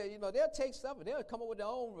people say, they'll take stuff and they'll come up with their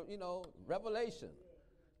own, revelation.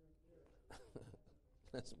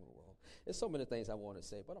 Let's move on. There's so many things I want to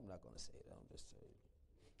say, but I'm not going to say it. I'm just saying.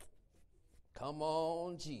 Come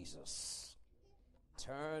on, Jesus.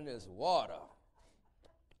 Turn this water.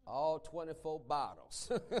 All 24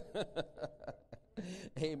 bottles.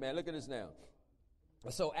 Amen. Look at this now.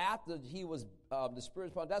 So after he was, the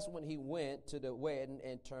Spirit, that's when he went to the wedding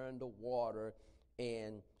and turned the water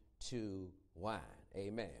into wine.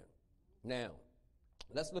 Amen. Now,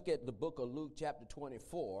 let's look at the book of Luke chapter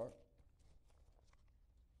 24.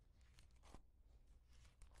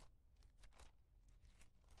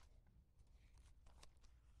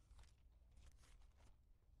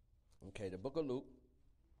 Okay, the book of Luke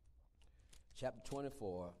chapter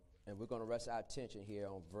 24, and we're going to rest our attention here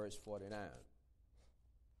on verse 49.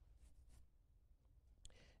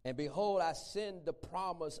 And behold, I send the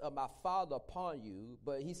promise of my Father upon you.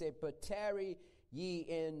 But he said, but tarry ye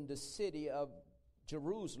in the city of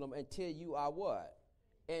Jerusalem until you are what?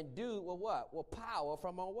 Endued with what? With power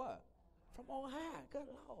from on what? From on high. Good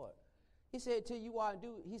Lord. He said, until you are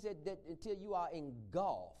endued. He said that until you are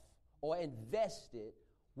engulfed or invested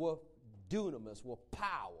with dunamis, with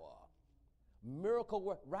power. Miracle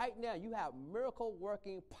work. Right now, you have miracle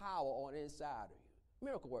working power on the inside of you.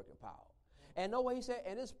 Miracle working power. And know what he said?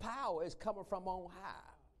 And this power is coming from on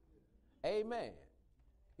high. Amen.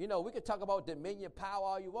 We could talk about dominion power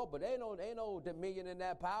all you want, but ain't no dominion in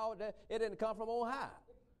that power. It didn't come from on high.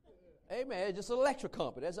 Amen. It's just an electric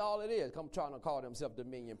company. That's all it is. Come trying to call themselves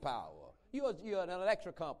dominion power. You're an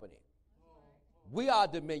electric company. We are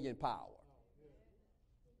dominion power.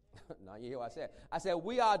 Now you hear what I said? I said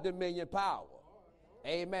we are dominion power.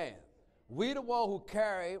 Amen. We the one who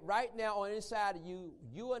carry right now on the inside of you,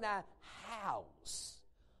 you and I house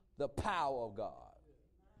the power of God.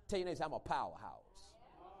 Tell you next time, I'm a powerhouse.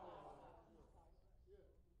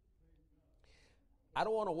 I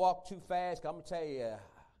don't want to walk too fast, because I'm going to tell you,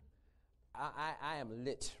 I am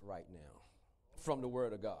lit right now from the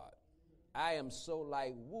Word of God. I am so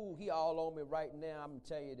like, woo, he all on me right now. I'm going to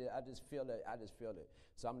tell you that I just feel it. I just feel it.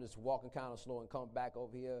 So I'm just walking kind of slow and come back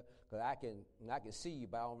over here because I can see you,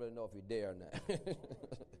 but I don't really know if you're there or not.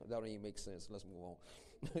 That don't even make sense. Let's move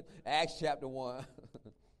on. Acts chapter 1.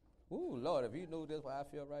 Ooh, Lord, if you knew this, what I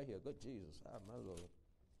feel right here. Good Jesus. Oh, my Lord.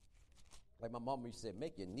 Like my mama used to say,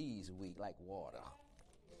 make your knees weak like water.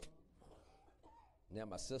 Now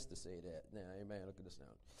my sister say that. Now, amen. Look at this now.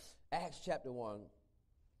 Acts chapter 1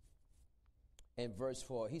 and verse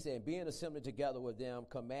 4. He said, being assembled together with them,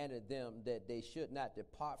 commanded them that they should not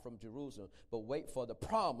depart from Jerusalem, but wait for the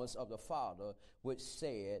promise of the Father, which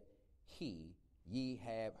said, ye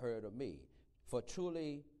have heard of me. For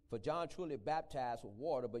John truly baptized with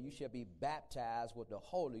water, but you shall be baptized with the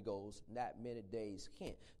Holy Ghost not many days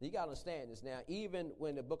hence. Now, you got to understand this now. Even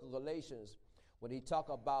when the book of Galatians, when he talk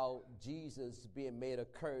about Jesus being made a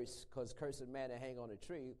curse, because cursed man that hang on a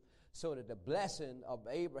tree, so that the blessing of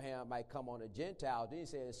Abraham might come on the Gentiles, then he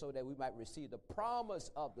says, so that we might receive the promise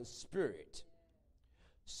of the Spirit.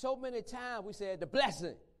 So many times we said the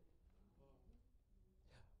blessing.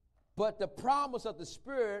 But the promise of the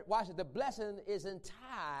Spirit, watch it, the blessing isn't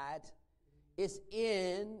tied, it's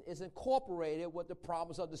incorporated with the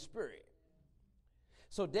promise of the Spirit.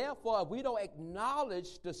 So therefore, if we don't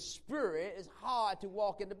acknowledge the Spirit, it's hard to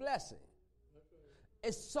walk in the blessing.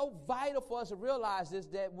 It's so vital for us to realize this,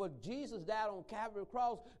 that when Jesus died on Calvary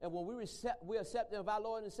cross, and when we accept of our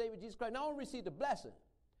Lord and Savior Jesus Christ, not only receive the blessing,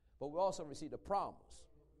 but we also receive the promise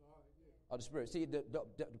of the Spirit. See, the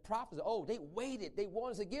prophets, they waited. They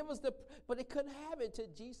wanted to give us but they couldn't have it until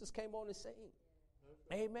Jesus came on the scene.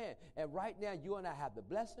 Amen. And right now, you and I have the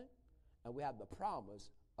blessing, and we have the promise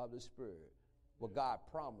of the Spirit. What God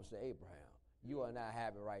promised to Abraham. You and I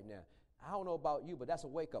have it right now. I don't know about you, but that's a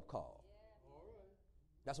wake-up call.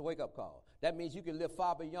 That's a wake-up call. That means you can live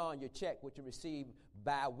far beyond your check, which you receive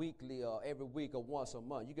bi-weekly or every week or once a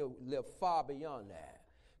month. You can live far beyond that.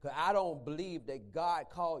 Because I don't believe that God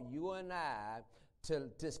called you and I to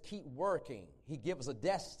just keep working. He gives us a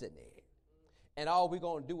destiny. And all we're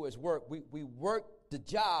going to do is work. We work the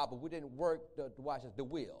job, but we didn't work the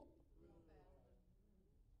will.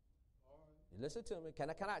 Listen to me.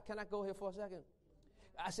 Can I go here for a second?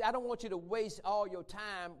 I don't want you to waste all your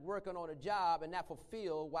time working on a job and not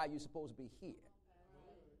fulfill why you're supposed to be here.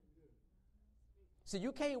 So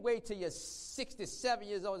you can't wait till you're 67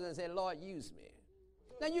 years old and say, Lord, use me.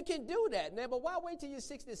 Now you can do that, man, but why wait till you're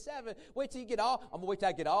 67? Wait till you get I'm going to wait till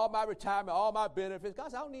I get all my retirement, all my benefits.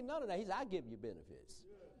 God said, I don't need none of that. He said, I give you benefits.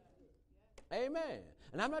 Amen.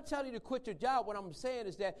 And I'm not telling you to quit your job. What I'm saying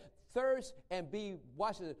is that thirst and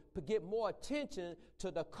get more attention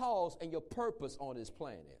to the cause and your purpose on this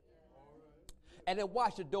planet. And then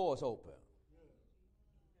watch the doors open.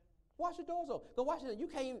 Watch the doors open. Because watch it. You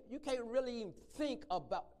can't really even think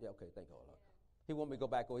about. Yeah, okay, thank you. He want me to go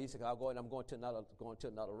back over. He said, I'm going to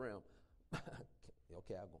another realm.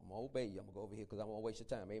 Okay, I'm going to obey you. I'm going to go over here because I don't want to waste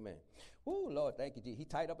your time. Amen. Woo, Lord, thank you, Jesus. He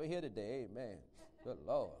tight up in here today. Amen. Good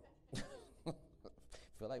Lord.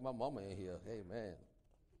 Feel like my mama in here. Amen.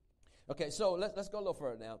 Okay, so let's go a little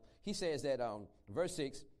further now. He says that verse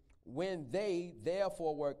 6, when they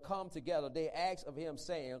therefore were come together, they asked of him,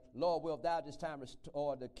 saying, Lord, wilt thou this time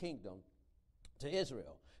restore the kingdom to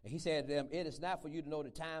Israel? And he said to them, it is not for you to know the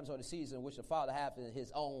times or the season which the Father hath in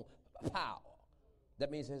his own power. That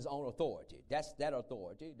means his own authority. That's that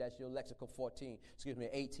authority. That's your lexical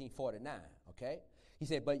 1849, okay? He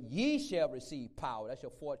said, but ye shall receive power. That's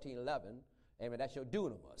your 1411. Amen. That's your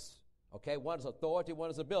dunamis. Okay, one is authority, one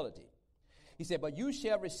is ability. He said, but you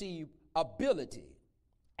shall receive ability.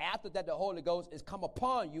 After that, the Holy Ghost is come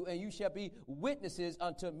upon you, and you shall be witnesses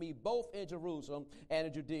unto me both in Jerusalem and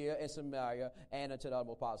in Judea and Samaria and unto the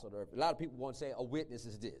uttermost parts of the earth. A lot of people want to say a witness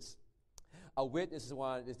is this. A witness is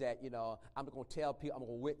one is that, I'm going to tell people, I'm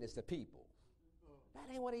going to witness to people. That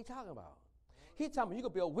ain't what he's talking about. He's talking about you're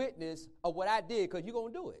going to be a witness of what I did because you're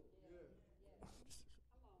going to do it.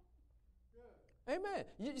 Amen.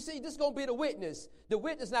 You see, this is going to be the witness. The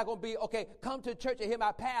witness not going to be, okay, come to church and hear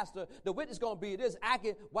my pastor. The witness is going to be this.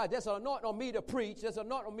 There's an anointing on me to preach. There's an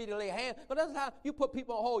anointing on me to lay hands. But that's how you put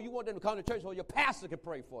people on hold. You want them to come to church so your pastor can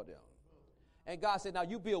pray for them. And God said, now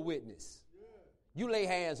you be a witness. You lay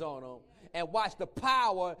hands on them and watch the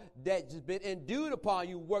power that's been endued upon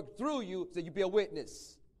you work through you so you be a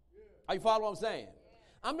witness. Are you following what I'm saying?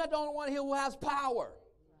 I'm not the only one here who has power.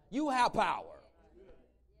 You have power.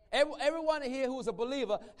 Everyone here who is a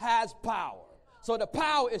believer has power. So the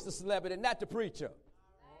power is the celebrity, not the preacher.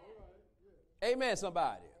 Amen,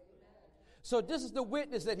 somebody. So this is the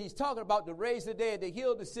witness that he's talking about, to raise the dead, to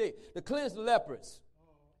heal the sick, to cleanse the lepers.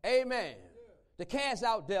 Amen. To cast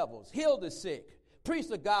out devils, heal the sick, Preach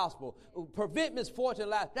the gospel. Prevent misfortune in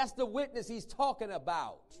life. That's the witness he's talking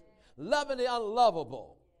about. Loving the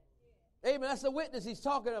unlovable. Amen. That's the witness he's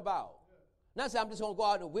talking about. Not say I'm just going to go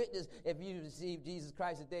out and witness. If you receive Jesus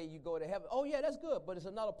Christ today, you go to heaven. Oh, yeah, that's good. But it's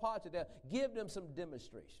another part to that. Give them some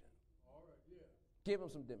demonstration. Give them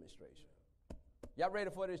some demonstration. Y'all ready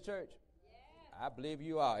for this, church? Yeah. I believe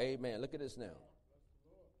you are. Amen. Look at this now.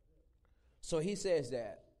 So he says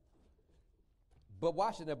that. But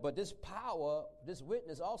watch it. But this power, this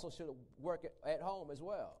witness also should work at home as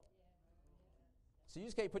well. So you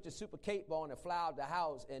just can't put your super cape on and fly out the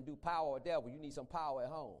house and do power or devil. You need some power at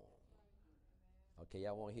home. Okay,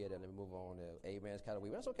 y'all won't hear that. Let me move on there. Amen. It's kind of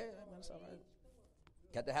weird. That's okay. Amen. That's all right.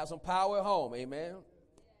 Got to have some power at home. Amen.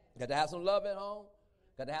 Got to have some love at home.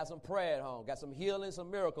 Got to have some prayer at home. Got some healing,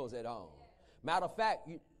 some miracles at home. Matter of fact,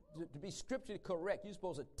 to be scripturally correct, you're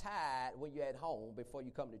supposed to tithe when you're at home before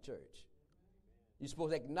you come to church. You're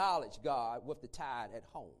supposed to acknowledge God with the tithe at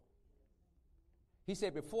home. He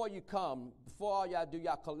said, before you come, before all y'all do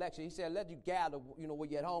y'all collection, he said, let you gather, when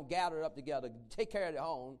you're at home, gather it up together, take care of it at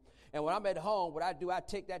home. And when I'm at home, what I do, I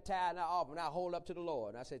take that tithe and I offer, and I hold up to the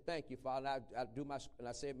Lord. And I say, thank you, Father. And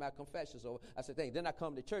I say my confession. So I say, thank you. Then I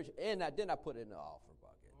come to church, and then I put it in the offering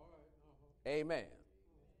bucket. Amen.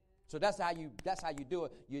 So that's how you do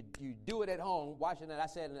it. You do it at home. Watching that, I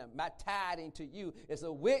said, my tithing to you is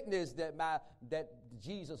a witness that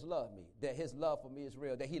Jesus loved me, that his love for me is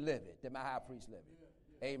real, that he lived it, that my high priest lived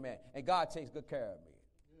it. Amen. And God takes good care of me.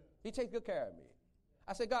 He takes good care of me.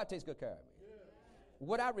 I said, God takes good care of me.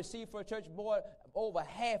 What I receive for a church, over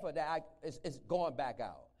half of that is going back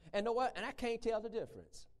out. And know what? And I can't tell the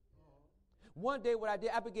difference. One day what I did,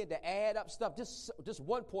 I began to add up stuff, just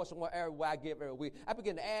one portion where I give every week. I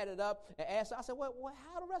began to add it up and ask. I said, well,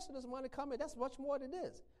 how the rest of this money coming? That's much more than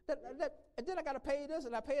this. And then I got to pay this,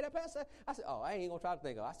 and I pay that. I said, I ain't going to try to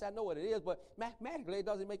think of it. I said, I know what it is, but mathematically it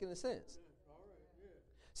doesn't make any sense.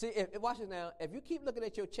 See, watch this now. If you keep looking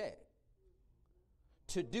at your check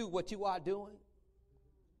to do what you are doing,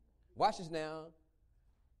 watch this now,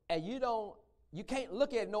 and you can't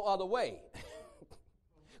look at it no other way.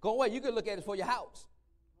 Go away, you can look at it for your house.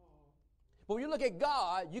 But when you look at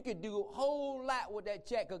God, you can do a whole lot with that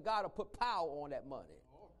check because God will put power on that money.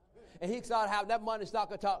 And he started having that money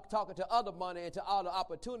talking to other money and to other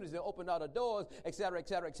opportunities and open other doors, et cetera, et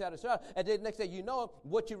cetera, et cetera, et cetera. And then next thing you know,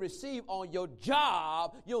 what you receive on your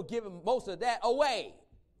job, you'll give most of that away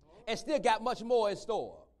and still got much more in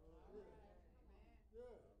store.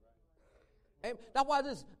 And that's why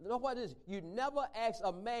this, you never ask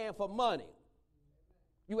a man for money.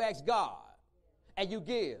 You ask God, and you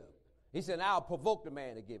give. He said, I'll provoke the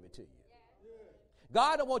man to give it to you.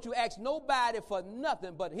 God don't want you to ask nobody for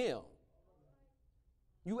nothing but him.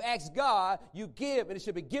 You ask God, you give, and it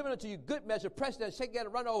should be given unto you good measure, pressed down, shake it,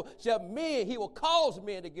 and run over. He will cause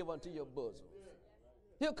men to give unto your bosom.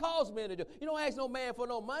 He'll cause men to do. You don't ask no man for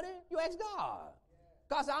no money. You ask God.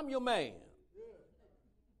 God said, I'm your man.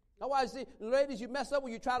 That's why, see, ladies, you mess up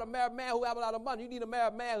when you try to marry a man who have a lot of money. You need to marry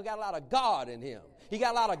a man who got a lot of God in him. He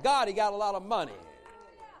got a lot of God. He got a lot of money.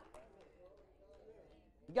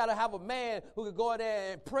 You got to have a man who can go in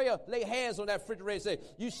there and pray, lay hands on that refrigerator and say,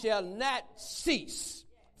 you shall not cease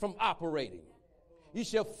from operating. You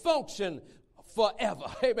shall function forever.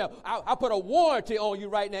 Amen. I put a warranty on you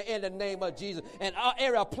right now in the name of Jesus. And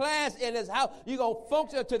every appliance in this house, you're going to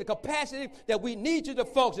function to the capacity that we need you to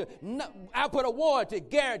function. No, I put a warranty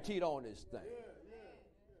guaranteed on this thing.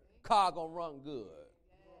 Car going to run good.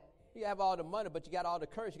 You have all the money, but you got all the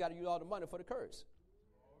curse. You got to use all the money for the curse.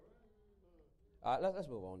 All right, let's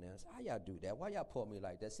move on now. How y'all do that? Why y'all pull me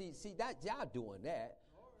like that? See that y'all doing that.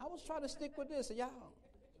 I was trying to stick with this, and y'all.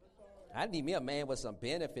 I need me a man with some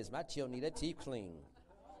benefits. My children need their teeth clean.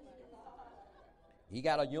 He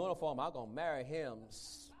got a uniform. I'm gonna marry him.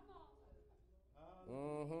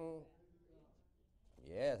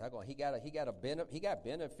 Yes, He got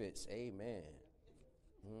benefits. Amen.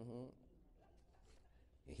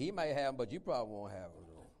 He might have them, but you probably won't have them.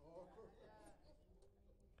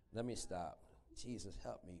 Let me stop. Jesus,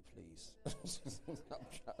 help me, please. I'm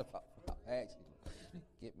trying to ask you,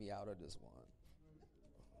 get me out of this one.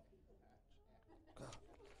 God.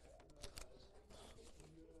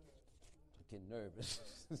 I'm getting nervous.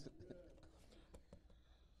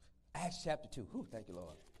 Acts chapter 2. Whew, thank you,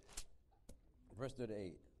 Lord. Verse 38. Thank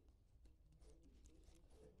you.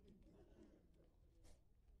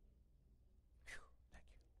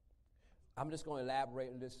 I'm just going to elaborate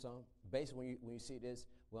on this some. Basically, when you see this,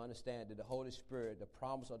 we understand that the Holy Spirit, the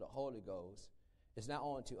promise of the Holy Ghost, is not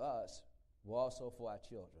only to us, but also for our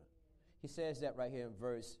children. He says that right here in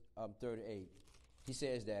verse 38. He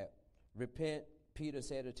says that, repent, Peter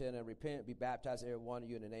said unto them, repent, be baptized every one of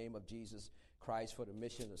you in the name of Jesus Christ for the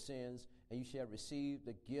remission of sins, and you shall receive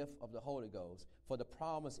the gift of the Holy Ghost. For the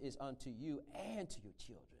promise is unto you and to your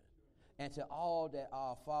children, and to all that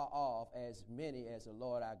are far off, as many as the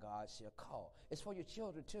Lord our God shall call. It's for your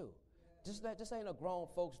children too. This ain't a grown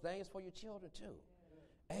folks thing. It's for your children too.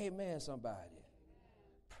 Amen, somebody.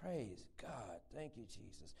 Praise God. Thank you,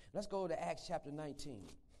 Jesus. Let's go to Acts chapter 19.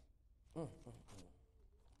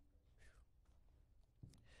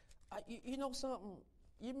 You know something?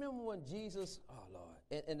 You remember when Jesus, oh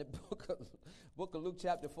Lord, in the book of Luke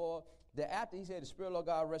chapter 4, that after he said the Spirit of the Lord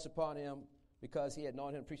God rest upon him because he had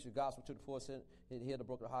known him to preach the gospel to the poor, he healed the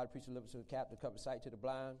broken hearted, preached deliverance to the captive, covered sight to the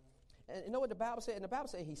blind. And you know what the Bible said? And the Bible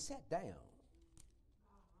said he sat down.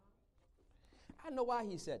 I know why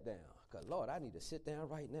he sat down. Because, Lord, I need to sit down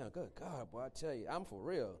right now. Good God, boy, I tell you, I'm for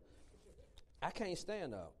real. I can't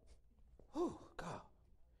stand up. Whew, God.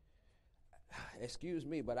 Excuse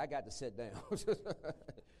me, but I got to sit down.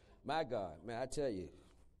 My God, man, I tell you,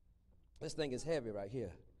 this thing is heavy right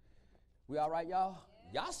here. We all right, y'all?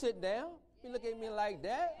 Y'all sit down. You look at me like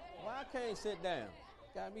that. Why I can't sit down?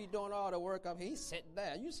 Got me doing all the work up here. He's sitting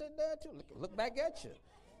down. You sitting down too? Look back at you.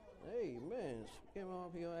 Hey, man, come on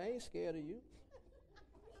up here. I ain't scared of you.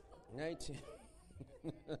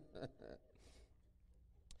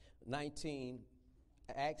 19,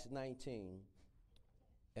 Acts 19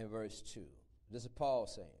 and verse 2. This is Paul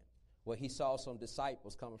saying, well, he saw some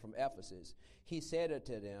disciples coming from Ephesus. He said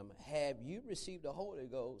unto them, have you received the Holy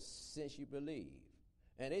Ghost since you believe?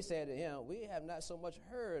 And they said to him, we have not so much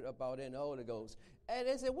heard about in the Holy Ghost. And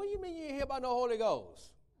they said, what do you mean you didn't hear about no Holy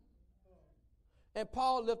Ghost? And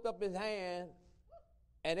Paul lifted up his hand,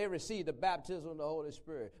 and they received the baptism of the Holy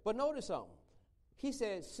Spirit. But notice something. He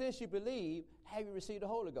said, since you believe, have you received the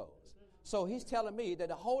Holy Ghost? So he's telling me that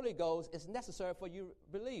the Holy Ghost is necessary for you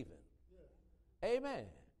believing. Amen.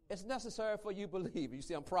 It's necessary for you believing. You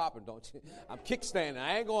see, I'm propping, don't you? I'm kickstanding.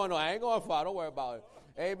 I ain't going far. Don't worry about it.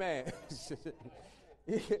 Amen.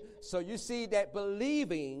 So you see that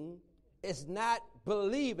believing is not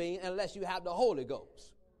believing unless you have the Holy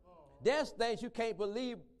Ghost. There's things you can't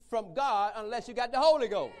believe from God unless you got the Holy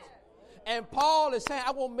Ghost. And Paul is saying,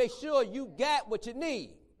 I want to make sure you got what you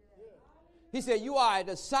need. He said, you are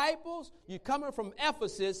disciples. You're coming from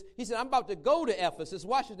Ephesus. He said, I'm about to go to Ephesus.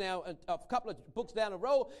 Watch it now, a couple of books down the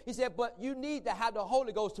road. He said, but you need to have the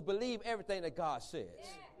Holy Ghost to believe everything that God says.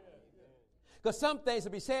 Because some things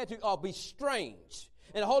will be said to you or be strange.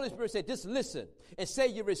 And the Holy Spirit said, just listen and say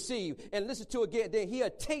you receive and listen to it again. Then he'll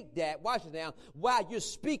take that, watch it now, while you're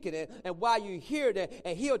speaking it and while you hear that,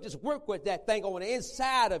 and he'll just work with that thing on the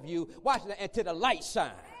inside of you, watch it, until the light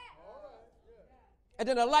shine. And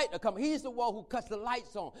then the light will come. He's the one who cuts the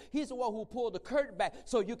lights on. He's the one who pulled the curtain back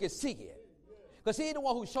so you can see it. Because he's the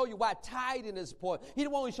one who show you why tithing is important. He's the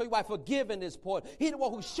one who show you why forgiving is important. He's the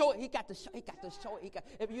one who show it. He got to show it.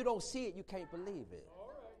 If you don't see it, you can't believe it.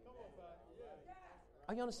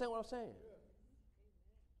 Are you understand what I'm saying?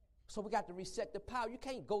 So we got to reset the power. You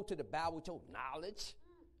can't go to the Bible with your knowledge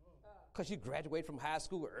because you graduated from high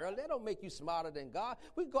school early. That don't make you smarter than God.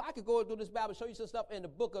 I could go through this Bible, show you some stuff in the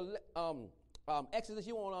book of Exodus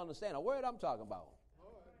you won't understand a word I'm talking about.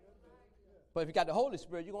 But if you got the Holy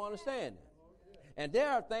Spirit, you're going to understand it. And there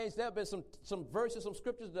are things, there have been some verses, some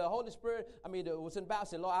scriptures, the Holy Spirit, what's in the Bible,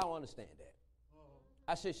 said, Lord, I don't understand that.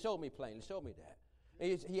 I said, show me plainly, show me that.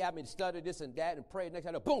 And he had me to study this and that and pray. Next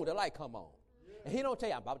time, boom, the light come on. And he don't tell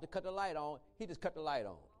you, I'm about to cut the light on. He just cut the light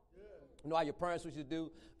on. You know how your parents used to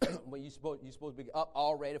do when you're supposed to be up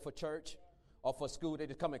all ready for church or for school, they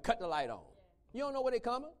just come and cut the light on. You don't know where they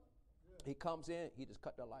coming? He comes in, he just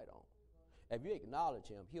cut the light on. If you acknowledge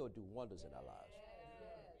him, he'll do wonders in our lives.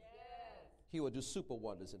 He will do super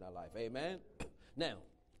wonders in our life. Amen? Now,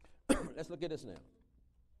 let's look at this now.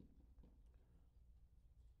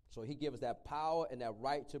 So he gives us that power and that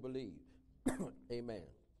right to believe. Amen.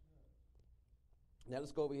 Now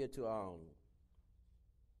let's go over here to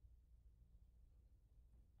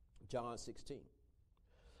John 16.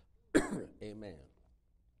 Amen.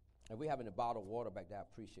 If we having a bottle of water back there, I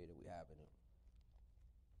appreciate it. We having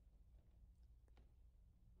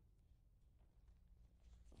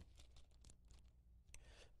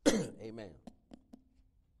it. Amen.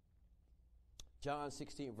 John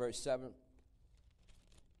 16, verse 7.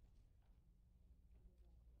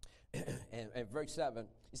 and verse 7,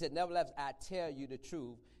 he said, nevertheless, I tell you the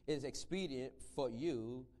truth, it is expedient for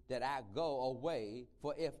you that I go away,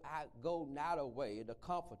 for if I go not away, the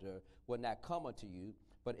Comforter will not come unto you,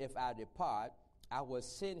 but if I depart, I will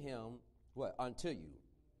send him, unto you.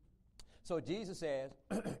 So Jesus says,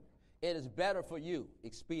 it is better for you,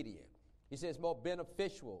 expedient. He says, more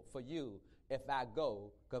beneficial for you if I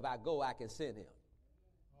go, because if I go, I can send him.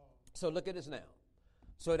 So look at this now.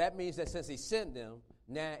 So that means that since he sent them,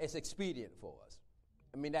 now it's expedient for us.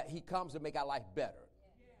 I mean, that he comes to make our life better.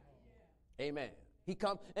 Amen. He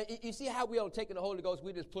comes, and you see how we don't take in the Holy Ghost,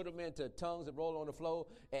 we just put them into tongues and roll on the floor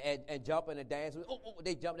and jump and dance.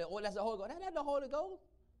 They jump there. Oh, that's the Holy Ghost. That's not the Holy Ghost.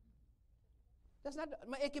 That's not.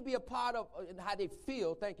 It can be a part of how they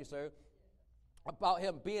feel. Thank you, sir. About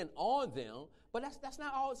him being on them, but that's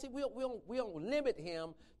not all. See, we don't limit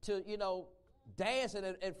him to dancing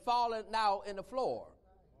and falling out in the floor.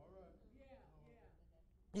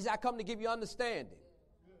 He said, "I come to give you understanding.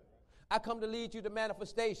 I come to lead you to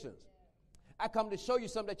manifestations. I come to show you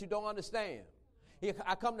something that you don't understand.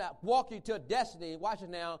 I come to walk you to a destiny, watch it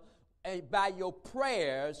now, and by your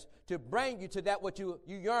prayers to bring you to that what you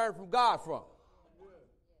yearn from God from.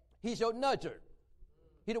 He's your nudger.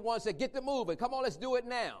 He the one that said, get the moving. Come on, let's do it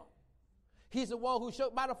now. He's the one who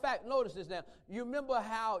showed, matter of fact, notice this now. You remember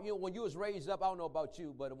how, when you was raised up, I don't know about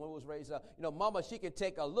you, but when we was raised up, mama, she could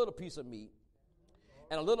take a little piece of meat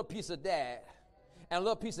and a little piece of that and a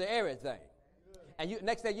little piece of everything. And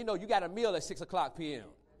next thing you know, you got a meal at 6 o'clock p.m.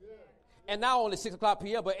 And not only 6 o'clock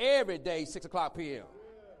p.m., but every day 6 o'clock p.m.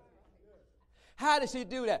 How did she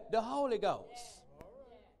do that? The Holy Ghost.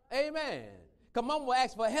 Amen. Because mama will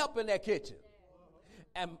ask for help in that kitchen.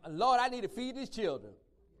 And Lord, I need to feed these children.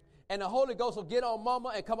 And the Holy Ghost will get on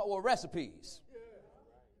mama and come up with recipes.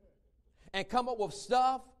 And come up with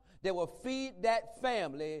stuff that will feed that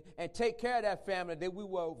family and take care of that family, that we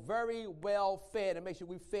were very well fed and make sure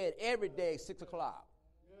we fed every day at 6 o'clock.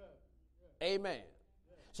 Amen.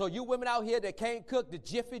 So you women out here that can't cook, the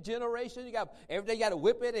jiffy generation, every day you got to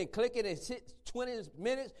whip it and click it and sit 20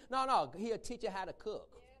 minutes. No, he'll teach you how to cook.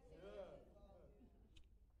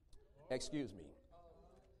 Excuse me.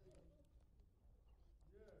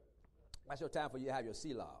 That's your time for you to have your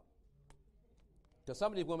C-Lob. Because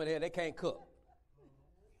some of these women here, they can't cook.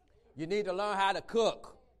 You need to learn how to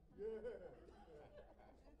cook.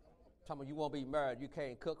 Tell me you won't be married, you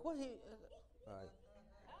can't cook. What he? All right.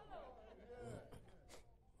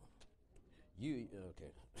 You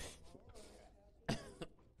okay?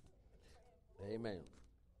 Amen.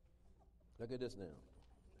 Look at this now.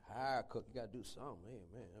 Hire cook, you gotta do something. Hey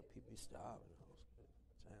man, people be starving.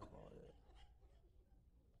 Time for all that.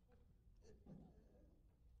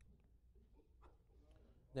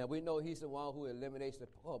 Now, we know he's the one who eliminates the,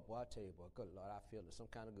 oh, boy, I tell you, boy, good Lord, I feel some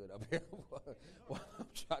kind of good up here. Well, I'm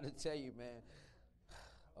trying to tell you, man.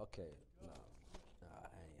 Okay, no,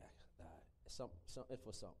 it's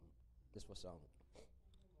for something. It's for something.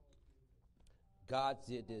 God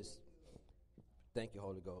did this. Thank you,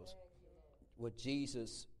 Holy Ghost. With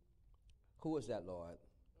Jesus, who was that, Lord?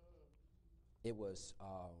 It was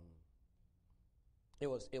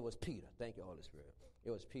Peter. Thank you, Holy Spirit.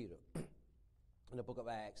 It was Peter. In the book of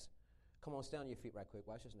Acts. Come on, stand on your feet right quick.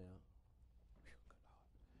 Watch this now.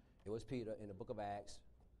 It was Peter in the book of Acts.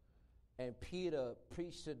 And Peter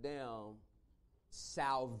preached to them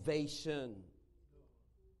salvation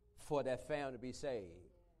for that family to be saved.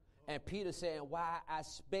 And Peter saying, why I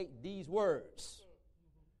spake these words.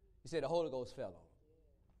 He said the Holy Ghost fell on.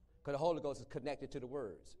 Because the Holy Ghost is connected to the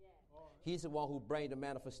words. He's the one who brings the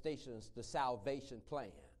manifestations, the salvation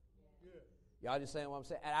plan. Y'all understand what I'm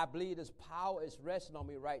saying? And I believe this power is resting on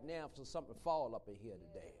me right now for something to fall up in here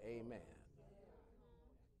today. Amen.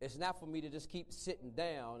 It's not for me to just keep sitting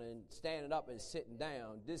down and standing up and sitting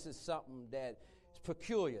down. This is something that is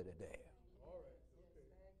peculiar today.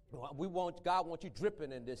 God wants you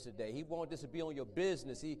dripping in this today. He wants this to be on your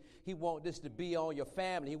business. He wants this to be on your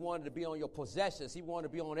family. He wanted to be on your possessions. He wanted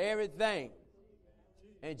to be on everything.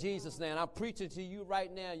 In Jesus' name, I'm preaching to you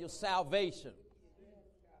right now your salvation.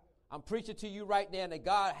 I'm preaching to you right now that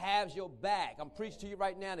God has your back. I'm preaching to you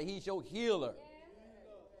right now that he's your healer.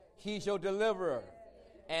 He's your deliverer.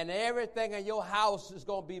 And everything in your house is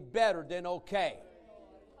going to be better than okay.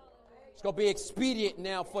 It's going to be expedient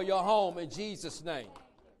now for your home in Jesus' name.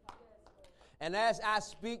 And as I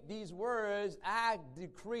speak these words, I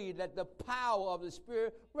decree that the power of the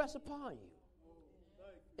Spirit rests upon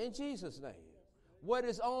you. In Jesus' name. What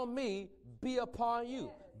is on me, be upon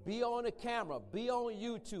you. Be on the camera, be on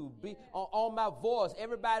YouTube, be on my voice.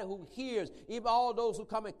 Everybody who hears, even all those who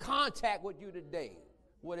come in contact with you today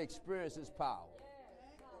would experience his power.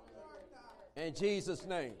 In Jesus'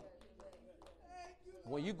 name.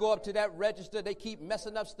 When you go up to that register, they keep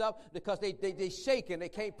messing up stuff because they shaking. They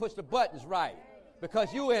can't push the buttons right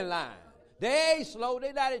because you in line. They ain't slow.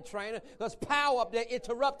 They're not in training. Because power up there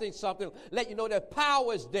interrupting something. Let you know that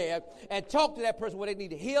power is there. And talk to that person where they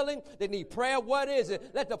need healing. They need prayer. What is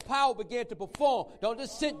it? Let the power begin to perform. Don't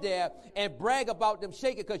just sit there and brag about them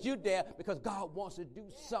shaking because you're there. Because God wants to do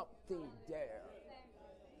something there.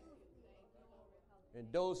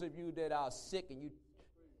 And those of you that are sick and you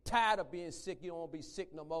tired of being sick, you don't want to be sick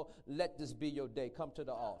no more, let this be your day. Come to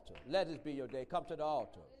the altar. Let this be your day. Come to the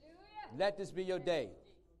altar. Let this be your day.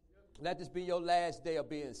 Let this be your last day of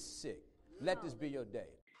being sick. Let this be your day.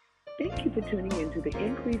 Thank you for tuning in to the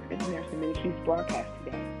Increase International Ministries broadcast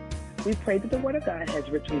today. We pray that the Word of God has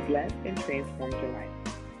richly blessed and transformed your life.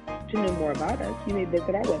 To know more about us, you may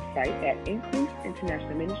visit our website at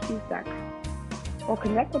increaseinternationalministries.com or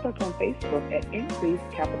connect with us on Facebook at Increase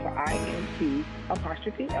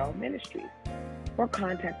INT''L Ministries or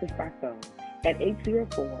contact us by phone at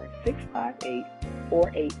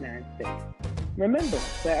 804-658-4896. Remember,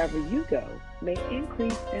 wherever you go, may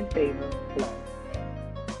increase and favor flow.